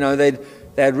up there. You know, they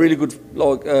had really good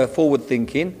forward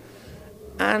thinking.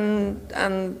 And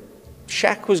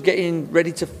Shaq was getting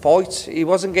ready to fight. He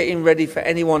wasn't getting ready for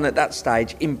anyone at that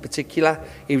stage in particular.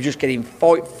 He was just getting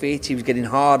fight fit. He was getting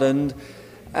hardened.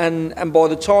 And by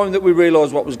the time that we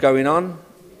realised what was going on,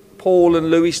 Paul and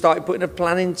Louis started putting a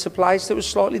plan into place that was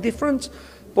slightly different.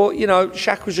 But, you know,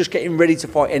 Shaq was just getting ready to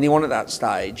fight anyone at that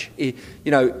stage. You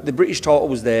know, the British title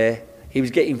was there. He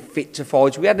was getting fit to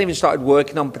fight. We hadn't even started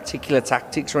working on particular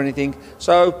tactics or anything.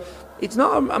 So it's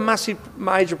not a massive,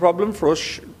 major problem for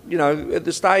us. You know, at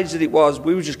the stage that it was,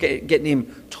 we were just getting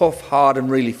him tough, hard and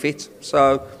really fit.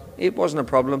 So it wasn't a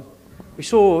problem. We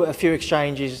saw a few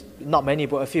exchanges, not many,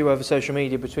 but a few over social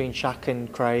media between Shaq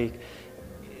and Craig.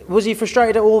 Was he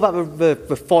frustrated at all that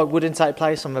the fight wouldn't take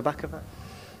place on the back of it?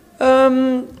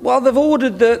 Well, they've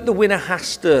ordered that the winner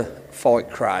has to fight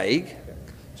Craig,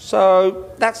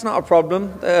 so that's not a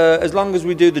problem. As long as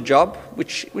we do the job,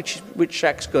 which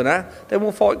Shaq's gonna, then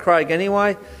we'll fight Craig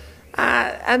anyway.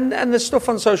 And the stuff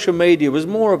on social media was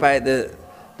more about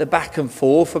the back and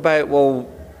forth about, well,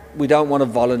 we don't want a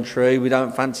voluntary, we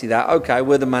don't fancy that. Okay,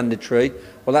 we're the mandatory.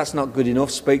 Well, that's not good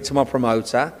enough. Speak to my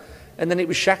promoter. And then it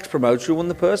was Shaq's promoter who won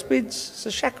the purse bids.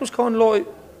 So Shaq was kind of like,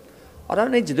 I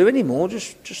don't need to do any more.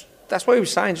 Just that's what he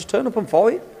was saying. Just turn up and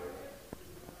fight.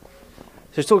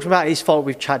 So he's talking about his fight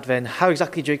with Chad then. How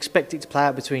exactly do you expect it to play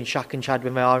out between Shaq and Chad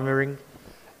when they are in the ring?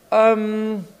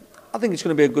 I think it's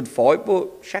going to be a good fight,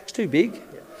 but Shaq's too big.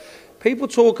 Yeah. People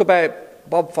talk about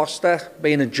Bob Foster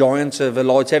being a giant of a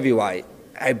light heavyweight,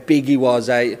 how big he was.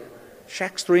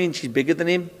 Shaq's 3 inches bigger than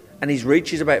him, and his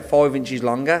reach is about 5 inches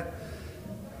longer.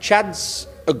 Chad's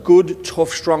a good, tough,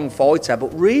 strong fighter,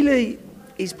 but really,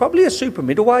 he's probably a super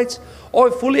middleweight. I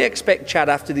fully expect Chad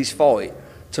after this fight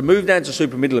to move down to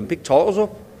super middle and pick titles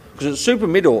up. Because at super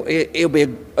middle, he'll be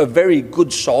a very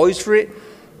good size for it.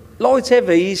 Light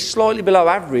heavy, he's slightly below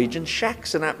average, and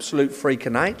Shaq's an absolute freak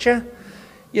of nature.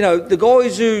 You know, the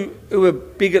guys who are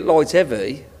big at light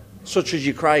heavy, such as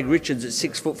your Craig Richards at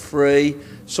 6'3",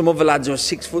 some other lads who are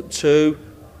 6'2",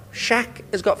 Shaq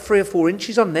has got 3 or 4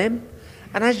 inches on them.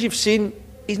 And as you've seen,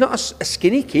 he's not a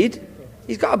skinny kid.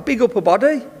 He's got a big upper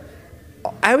body.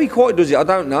 How he quite does it, I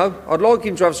don't know. I'd like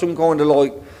him to have some kind of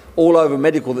like all-over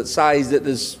medical that says that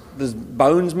there's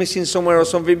bones missing somewhere or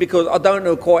something, because I don't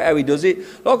know quite how he does it.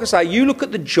 Like I say, you look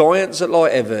at the giants at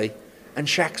light heavy, and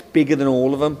Shaq's bigger than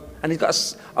all of them, and he's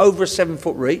got over a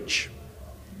 7-foot reach.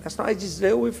 That's not easy to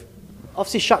deal with.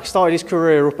 Obviously, Shaq started his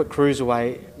career up at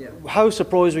cruiserweight. Yeah. How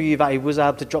surprised were you that he was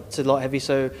able to drop to light heavy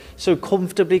so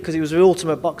comfortably? Because it was the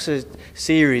Ultimate Boxer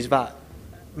series that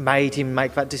made him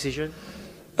make that decision.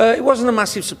 It wasn't a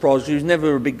massive surprise. He was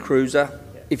never a big cruiser.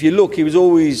 Yeah. If you look, he was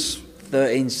always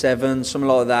 13-7, something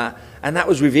like that. And that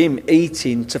was with him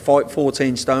eating to fight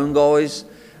 14-stone guys.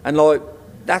 And like,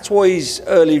 that's why his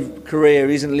early career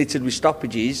isn't littered with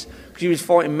stoppages, because he was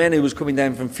fighting men who was coming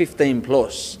down from 15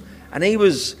 plus. And he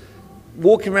was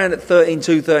walking around at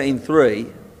 13-2,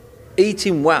 13-3,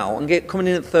 eating well and coming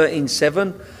in at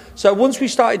 13-7. So once we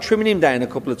started trimming him down a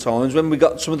couple of times, when we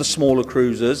got some of the smaller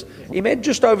cruisers, he made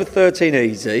just over 13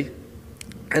 easy.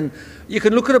 And you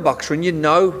can look at a boxer and you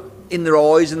know in their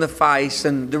eyes and the face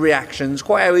and the reactions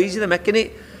quite how easy they're making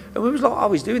it. And we was like,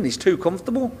 oh, he's doing this too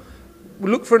comfortable.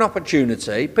 We looked for an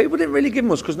opportunity. People didn't really give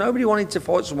him us because nobody wanted to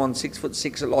fight someone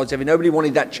 6'6" at light heavy. Nobody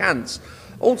wanted that chance.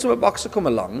 Ultimate Boxer come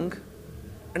along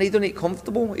and he done it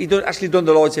comfortable. He actually done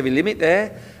the light heavy limit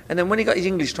there. And then when he got his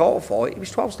English title fight, he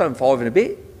was 12 stone 5 and a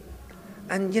bit.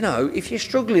 And, you know, if you're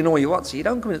struggling all you want, so you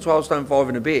don't come in at 12 stone 5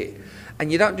 and a bit,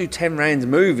 and you don't do 10 rounds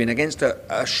moving against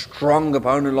a strong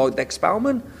opponent like Dex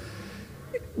Spellman,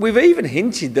 we've even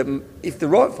hinted that if the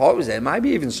right fight was there, maybe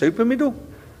even super middle,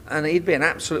 and he'd be an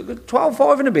absolute good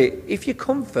 12-5 and a bit. If you're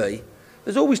comfy,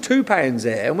 there's always £2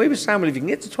 there, and we were saying, well, if you can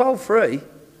get to 12-3,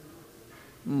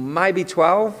 maybe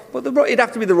 12, but it'd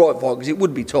have to be the right fight because it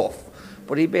would be tough.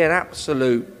 But he'd be an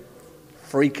absolute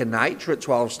freak of nature at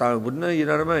 12 stone, wouldn't he? You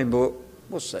know what I mean? But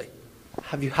we'll see.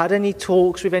 Have you had any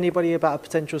talks with anybody about a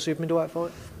potential super middleweight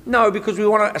fight? No, because we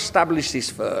want to establish this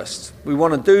first. We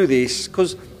want to do this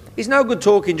because it's no good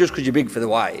talking just because you're big for the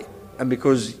weight and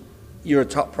because you're a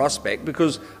top prospect.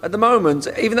 Because at the moment,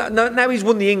 even though now he's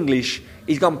won the English,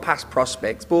 he's gone past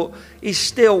prospects, but he's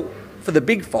still, for the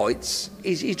big fights,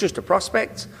 he's just a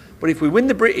prospect. But if we win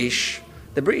the British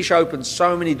opens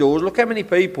so many doors. Look how many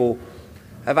people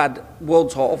have had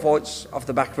world title fights off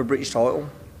the back of a British title.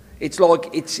 It's like,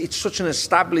 it's such an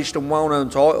established and well-known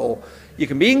title. You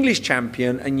can be English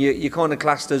champion and you're kind of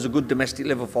classed as a good domestic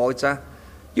level fighter.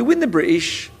 You win the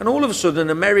British and all of a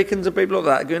sudden Americans and people like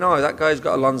that are going, oh, that guy's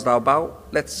got a Lonsdale belt.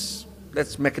 Let's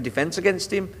make a defence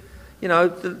against him. You know,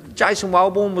 Jason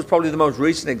Wellborn was probably the most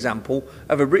recent example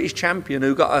of a British champion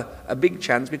who got a big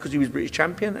chance because he was British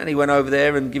champion and he went over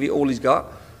there and give it all he's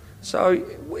got. So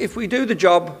if we do the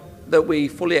job that we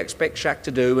fully expect Shaq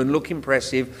to do and look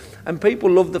impressive, and people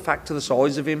love the fact of the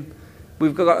size of him.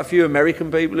 We've got a few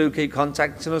American people who keep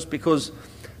contacting us because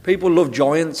people love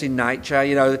giants in nature,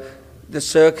 you know, the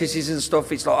circuses and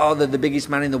stuff. It's like, oh, they're the biggest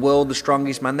man in the world, the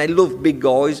strongest man. They love big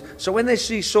guys. So when they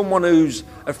see someone who's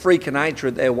a freak of nature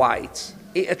at their weight,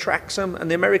 it attracts them,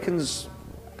 and the Americans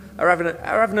are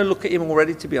having a look at him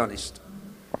already, to be honest.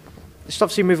 Just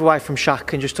obviously move away from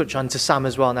Shaq and just touch on to Sam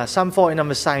as well now. Sam fighting on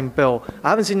the same bill.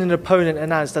 I haven't seen an opponent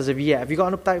announced as of yet. Have you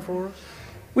got an update for us?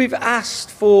 We've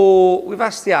asked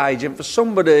the agent for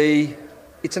somebody.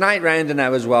 It's an 8-rounder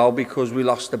now as well because we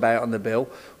lost a bout on the bill.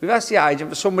 We've asked the agent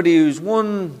for somebody who's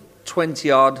won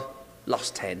 20 odd,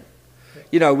 lost 10.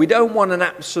 You know, we don't want an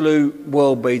absolute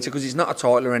world beater because it's not a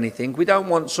title or anything. We don't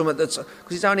want someone that's,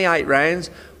 because it's only 8 rounds,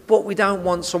 but we don't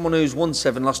want someone who's won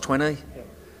 7, lost 20.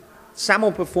 Sam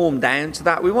will perform down to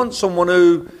that. We want someone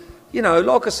who, you know,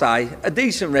 like I say, a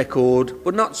decent record,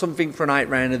 but not something for an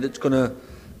 8-rounder that's going to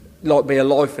like be a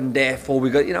life and death. Or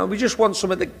we just want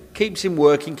someone that keeps him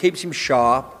working, keeps him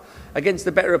sharp. Against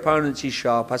the better opponents, he's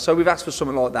sharper. So we've asked for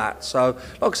something like that. So,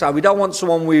 like I say, we don't want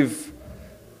someone with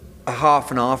a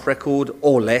half-and-half record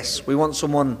or less. We want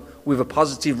someone with a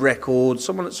positive record,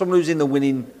 someone who's in the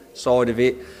winning side of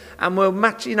it. And we'll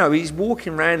match. You know, he's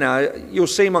walking around now. You'll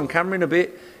see him on camera in a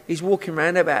bit. He's walking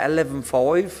around about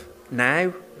 11.5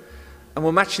 now, and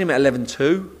we're matching him at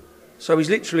 11.2. So he's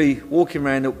literally walking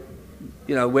around at,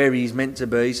 you know, where he's meant to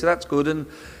be. So that's good. And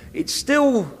it's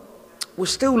still, we're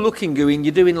still looking, going,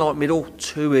 you're doing like middle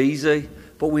too easy,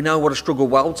 but we know what a struggle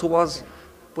welter was.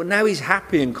 But now he's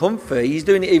happy and comfy. He's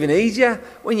doing it even easier.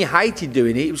 When you hated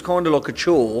doing it, it was kind of like a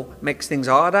chore, makes things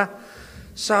harder.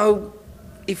 So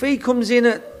if he comes in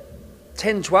at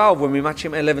 10-12 when we match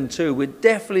him at 11-2, we're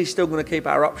definitely still going to keep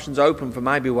our options open for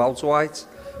maybe welterweight,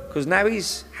 because now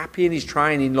he's happy in his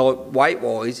training, like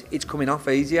weight-wise, it's coming off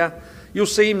easier. You'll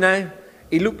see him now.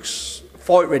 He looks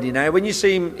fight-ready now. When you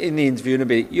see him in the interview in a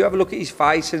bit, you have a look at his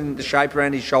face and the shape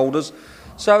around his shoulders.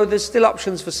 So there's still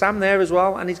options for Sam there as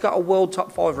well, and he's got a world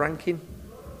top 5 ranking.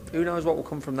 Who knows what will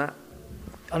come from that?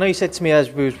 I know you said to me as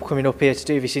we were coming up here to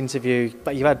do this interview,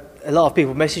 but you've had a lot of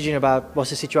people messaging about what's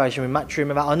the situation with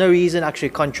Matchroom. I know he isn't actually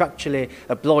contractually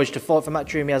obliged to fight for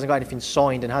Matchroom. He hasn't got anything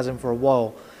signed and hasn't for a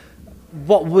while.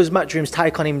 What was Matchroom's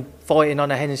take on him fighting on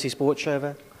a Hennessy Sports show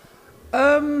there?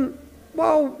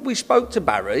 Well, we spoke to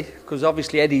Barry, because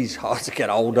obviously Eddie's hard to get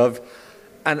hold of.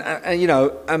 And you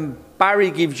know, and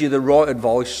Barry gives you the right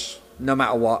advice no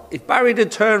matter what. If Barry did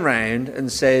turn round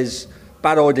and says,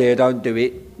 bad idea, don't do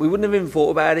it, we wouldn't have even thought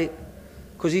about it,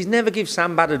 because he's never given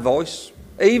Sam bad advice.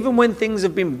 Even when things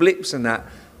have been blips and that,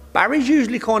 Barry's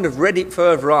usually kind of read it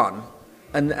further on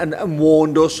and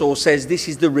warned us or says this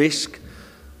is the risk.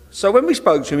 So when we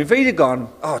spoke to him, if he'd have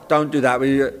gone, oh, don't do that,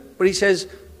 but he says,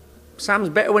 Sam's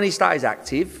better when he stays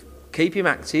active, keep him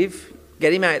active,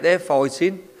 get him out there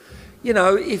fighting. You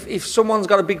know, if someone's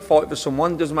got a big fight for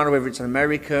someone, doesn't matter whether it's an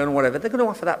American or whatever, they're going to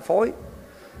offer that fight.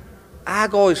 Our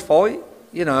guys fight,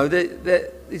 you know,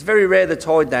 it's very rare they're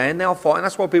tied down, they'll fight, and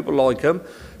that's why people like them.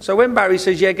 So when Barry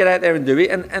says, yeah, get out there and do it,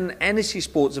 and Hennessy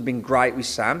Sports have been great with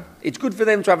Sam. It's good for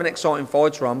them to have an exciting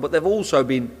fighter on, but they've also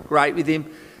been great with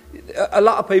him. A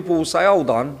lot of people will say, hold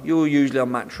on, you're usually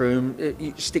on Matchroom,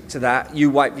 you stick to that,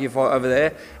 you wait for your fight over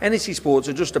there. Hennessy Sports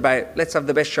are just about, let's have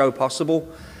the best show possible.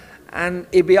 And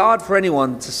it'd be hard for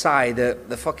anyone to say that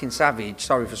the fucking Savage,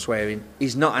 sorry for swearing,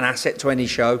 is not an asset to any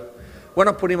show. When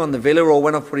I put him on the Villa or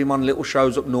when I put him on little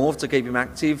shows up north to keep him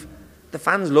active, the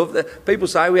fans love that. People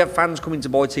say we have fans coming to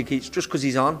buy tickets just because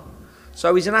he's on.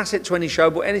 So he's an asset to any show,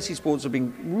 but NEC Sports have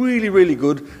been really, really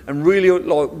good and really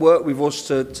like worked with us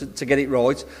to get it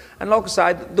right. And like I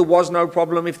said, there was no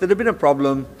problem. If there had been a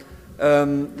problem,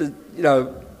 you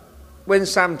know, when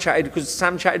Sam chatted, because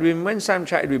Sam chatted with him, when Sam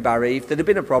chatted with Barry, if there had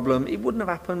been a problem, it wouldn't have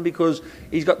happened because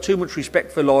he's got too much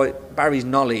respect for like Barry's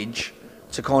knowledge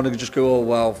to kind of just go, oh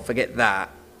well, forget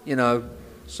that, you know.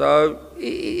 So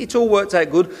it's all worked out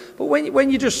good. But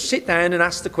when you just sit down and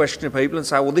ask the question of people and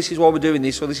say, well, this is why we're doing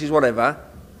this or this is whatever,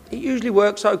 it usually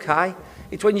works okay.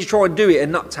 It's when you try and do it and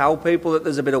not tell people that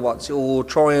there's a bit of what's, or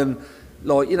try and,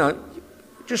 like, you know,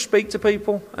 just speak to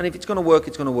people. And if it's going to work,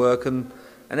 it's going to work. And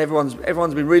everyone's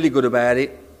been really good about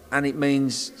it. And it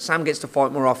means Sam gets to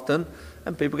fight more often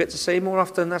and people get to see him more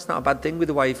often. That's not a bad thing with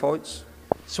the way he fights.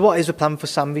 So what is the plan for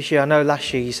Sam this year? I know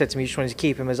last year you said to me you just wanted to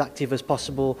keep him as active as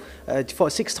possible. You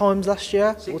fought 6 times last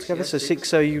year altogether, yeah, so 6.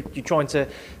 So you're trying to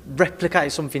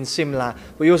replicate something similar.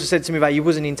 But you also said to me that you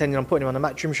wasn't intending on putting him on a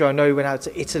matchroom show. I know he went out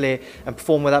to Italy and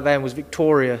performed with that there and was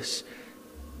victorious.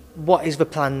 What is the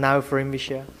plan now for him this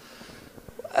year?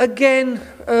 Again,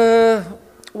 we're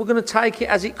going to take it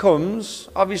as it comes.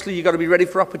 Obviously, you've got to be ready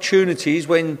for opportunities.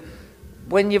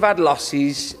 When you've had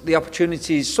losses, the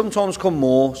opportunities sometimes come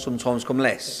more, sometimes come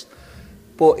less.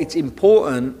 But it's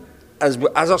important, as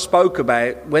I spoke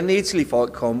about, when the Italy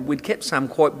fight come, we'd kept Sam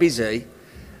quite busy.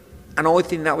 And I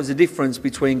think that was the difference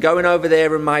between going over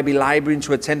there and maybe labouring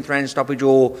to a 10th round stoppage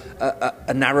or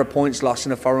a narrow points loss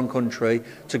in a foreign country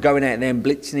to going out there and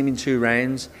blitzing him in 2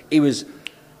 rounds. He was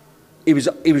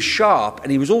sharp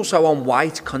and he was also on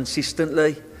weight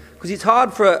consistently. Because it's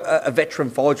hard for a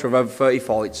veteran fighter of over 30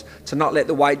 fights to not let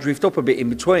the weight drift up a bit in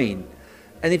between.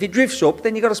 And if it drifts up,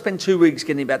 then you've got to spend 2 weeks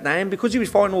getting it back down. Because he was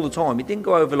fighting all the time, it didn't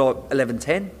go over like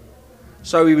 11-10.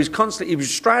 So he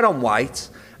was straight on weight,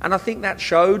 and I think that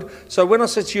showed. So when I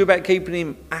said to you about keeping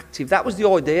him active, that was the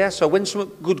idea. So when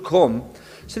something good come,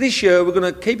 so this year we're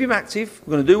going to keep him active.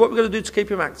 We're going to do what we're going to do to keep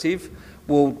him active.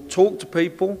 We'll talk to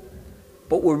people,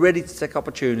 but we're ready to take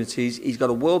opportunities. He's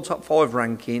got a world top 5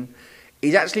 ranking.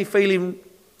 He's actually feeling,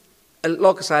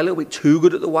 like I say, a little bit too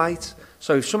good at the weight.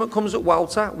 So if something comes at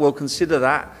welter, we'll consider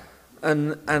that.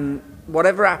 And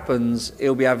whatever happens,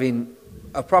 he'll be having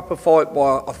a proper fight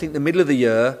by, I think, the middle of the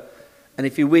year. And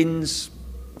if he wins,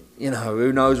 you know,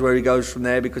 who knows where he goes from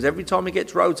there. Because every time he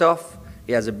gets wrote off,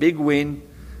 he has a big win.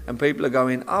 And people are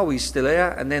going, oh, he's still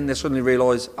here. And then they suddenly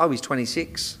realise, oh, he's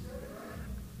 26.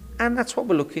 And that's what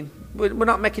we're looking. We're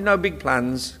not making no big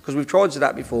plans because we've tried to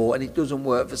that before and it doesn't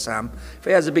work for Sam. If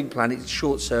he has a big plan, it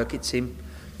short circuits him.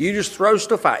 You just throw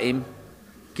stuff at him,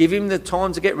 give him the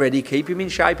time to get ready, keep him in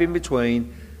shape in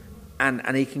between,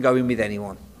 and he can go in with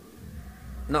anyone.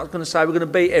 I'm not going to say we're going to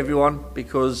beat everyone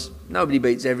because nobody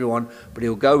beats everyone, but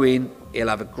he'll go in, he'll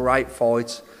have a great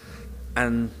fight,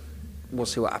 and we'll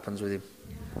see what happens with him.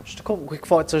 Just a couple of quick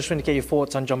fights. I just want to get your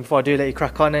thoughts on, John, before I do let you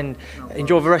crack on and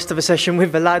enjoy the rest of the session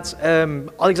with the lads.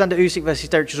 Alexander Usyk versus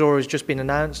Derek Chisora has just been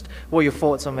announced. What are your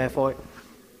thoughts on their fight?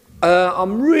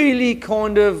 I'm really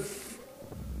kind of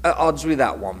at odds with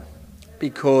that one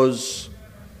because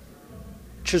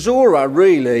Chisora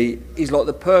really is like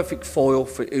the perfect foil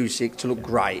for Usyk to look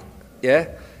great. Yeah,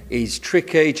 he's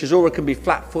tricky. Chisora can be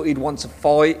flat-footed once a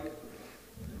fight,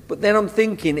 but then I'm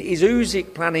thinking, is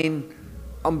Usyk planning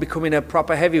on becoming a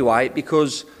proper heavyweight?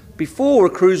 Because before a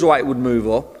cruiserweight would move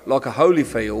up, like a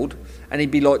Holyfield, and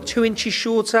he'd be like 2 inches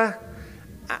shorter,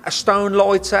 a stone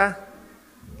lighter.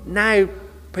 Now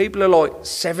people are like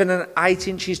 7 and 8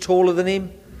 inches taller than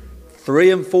him, 3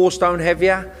 and 4 stone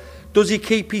heavier. Does he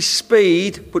keep his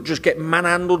speed but just get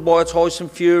manhandled by a Tyson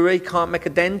Fury, can't make a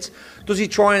dent? Does he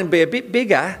try and be a bit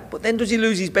bigger, but then does he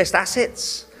lose his best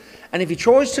assets? And if he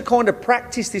tries to kind of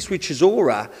practice this with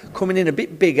Chisora, coming in a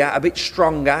bit bigger, a bit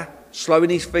stronger, slowing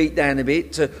his feet down a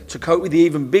bit to cope with the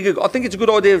even bigger... I think it's a good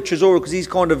idea of Chisora because he's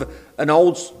kind of an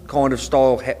old kind of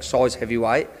size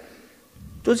heavyweight.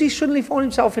 Does he suddenly find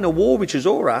himself in a war with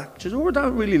Chisora? Chisora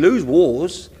don't really lose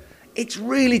wars. It's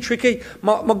really tricky.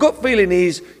 My gut feeling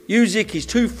is Usyk is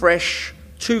too fresh,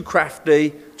 too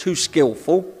crafty, too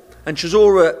skillful. And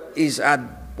Chisora is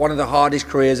had one of the hardest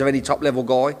careers of any top-level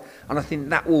guy. And I think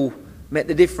that will make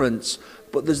the difference.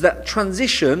 But there's that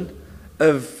transition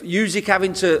of Usyk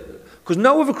having to... Because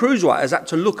no other cruiserweight has had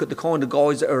to look at the kind of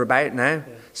guys that are about now.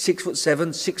 Yeah. 6'7",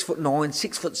 6'9",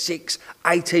 6'6",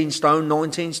 18 stone,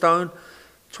 19 stone.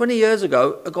 20 years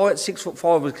ago, a guy at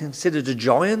 6'5" was considered a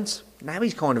giant. Now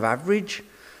he's kind of average.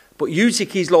 But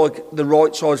USYK is like the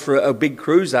right size for a big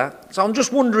cruiser. So I'm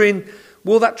just wondering,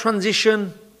 will that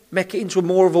transition make it into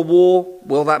more of a war?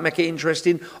 Will that make it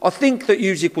interesting? I think that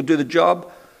USYK will do the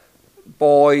job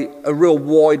by a real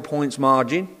wide points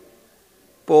margin.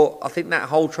 But I think that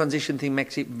whole transition thing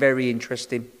makes it very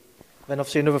interesting. Then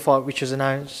obviously another fight which was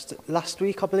announced last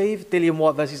week, I believe. Dillian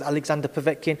Whyte versus Alexander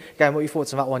Povetkin. Again, what are your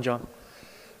thoughts on that one, John?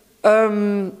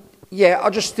 Yeah, I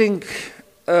just think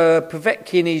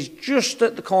Povetkin is just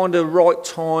at the kind of right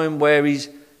time where he's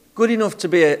good enough to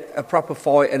be a proper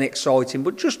fight and exciting,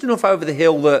 but just enough over the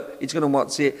hill that it's going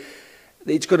to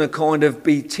it's going to kind of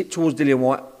be tipped towards Dillian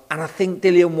Whyte. And I think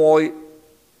Dillian Whyte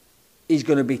is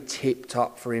going to be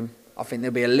tip-top for him. I think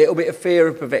there'll be a little bit of fear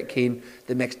of Povetkin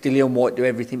that makes Dillian Whyte do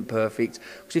everything perfect.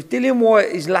 Because if Dillian Whyte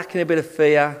is lacking a bit of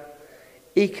fear,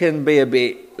 he can be a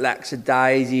bit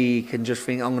lackadaisy. He can just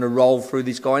think, I'm going to roll through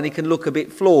this guy, and he can look a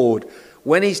bit flawed.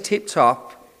 When he's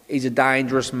tip-top, he's a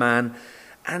dangerous man.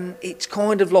 And it's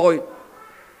kind of like,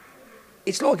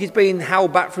 it's like he's being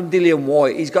held back from Dillian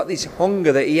Whyte. He's got this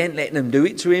hunger that he ain't letting them do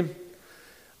it to him.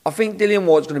 I think Dillian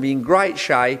Whyte's going to be in great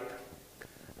shape.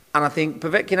 And I think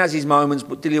Povetkin has his moments,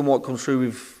 but Dillian Whyte comes through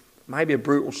with maybe a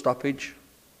brutal stoppage.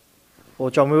 Well,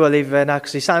 John, we will leave it there now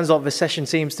because it sounds like the session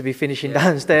seems to be finishing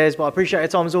downstairs. But I appreciate your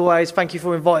time as always. Thank you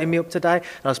for inviting me up today.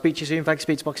 And I'll speak to you soon. Thank you,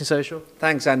 Speak to Boxing Social.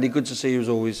 Thanks, Andy. Good to see you as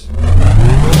always.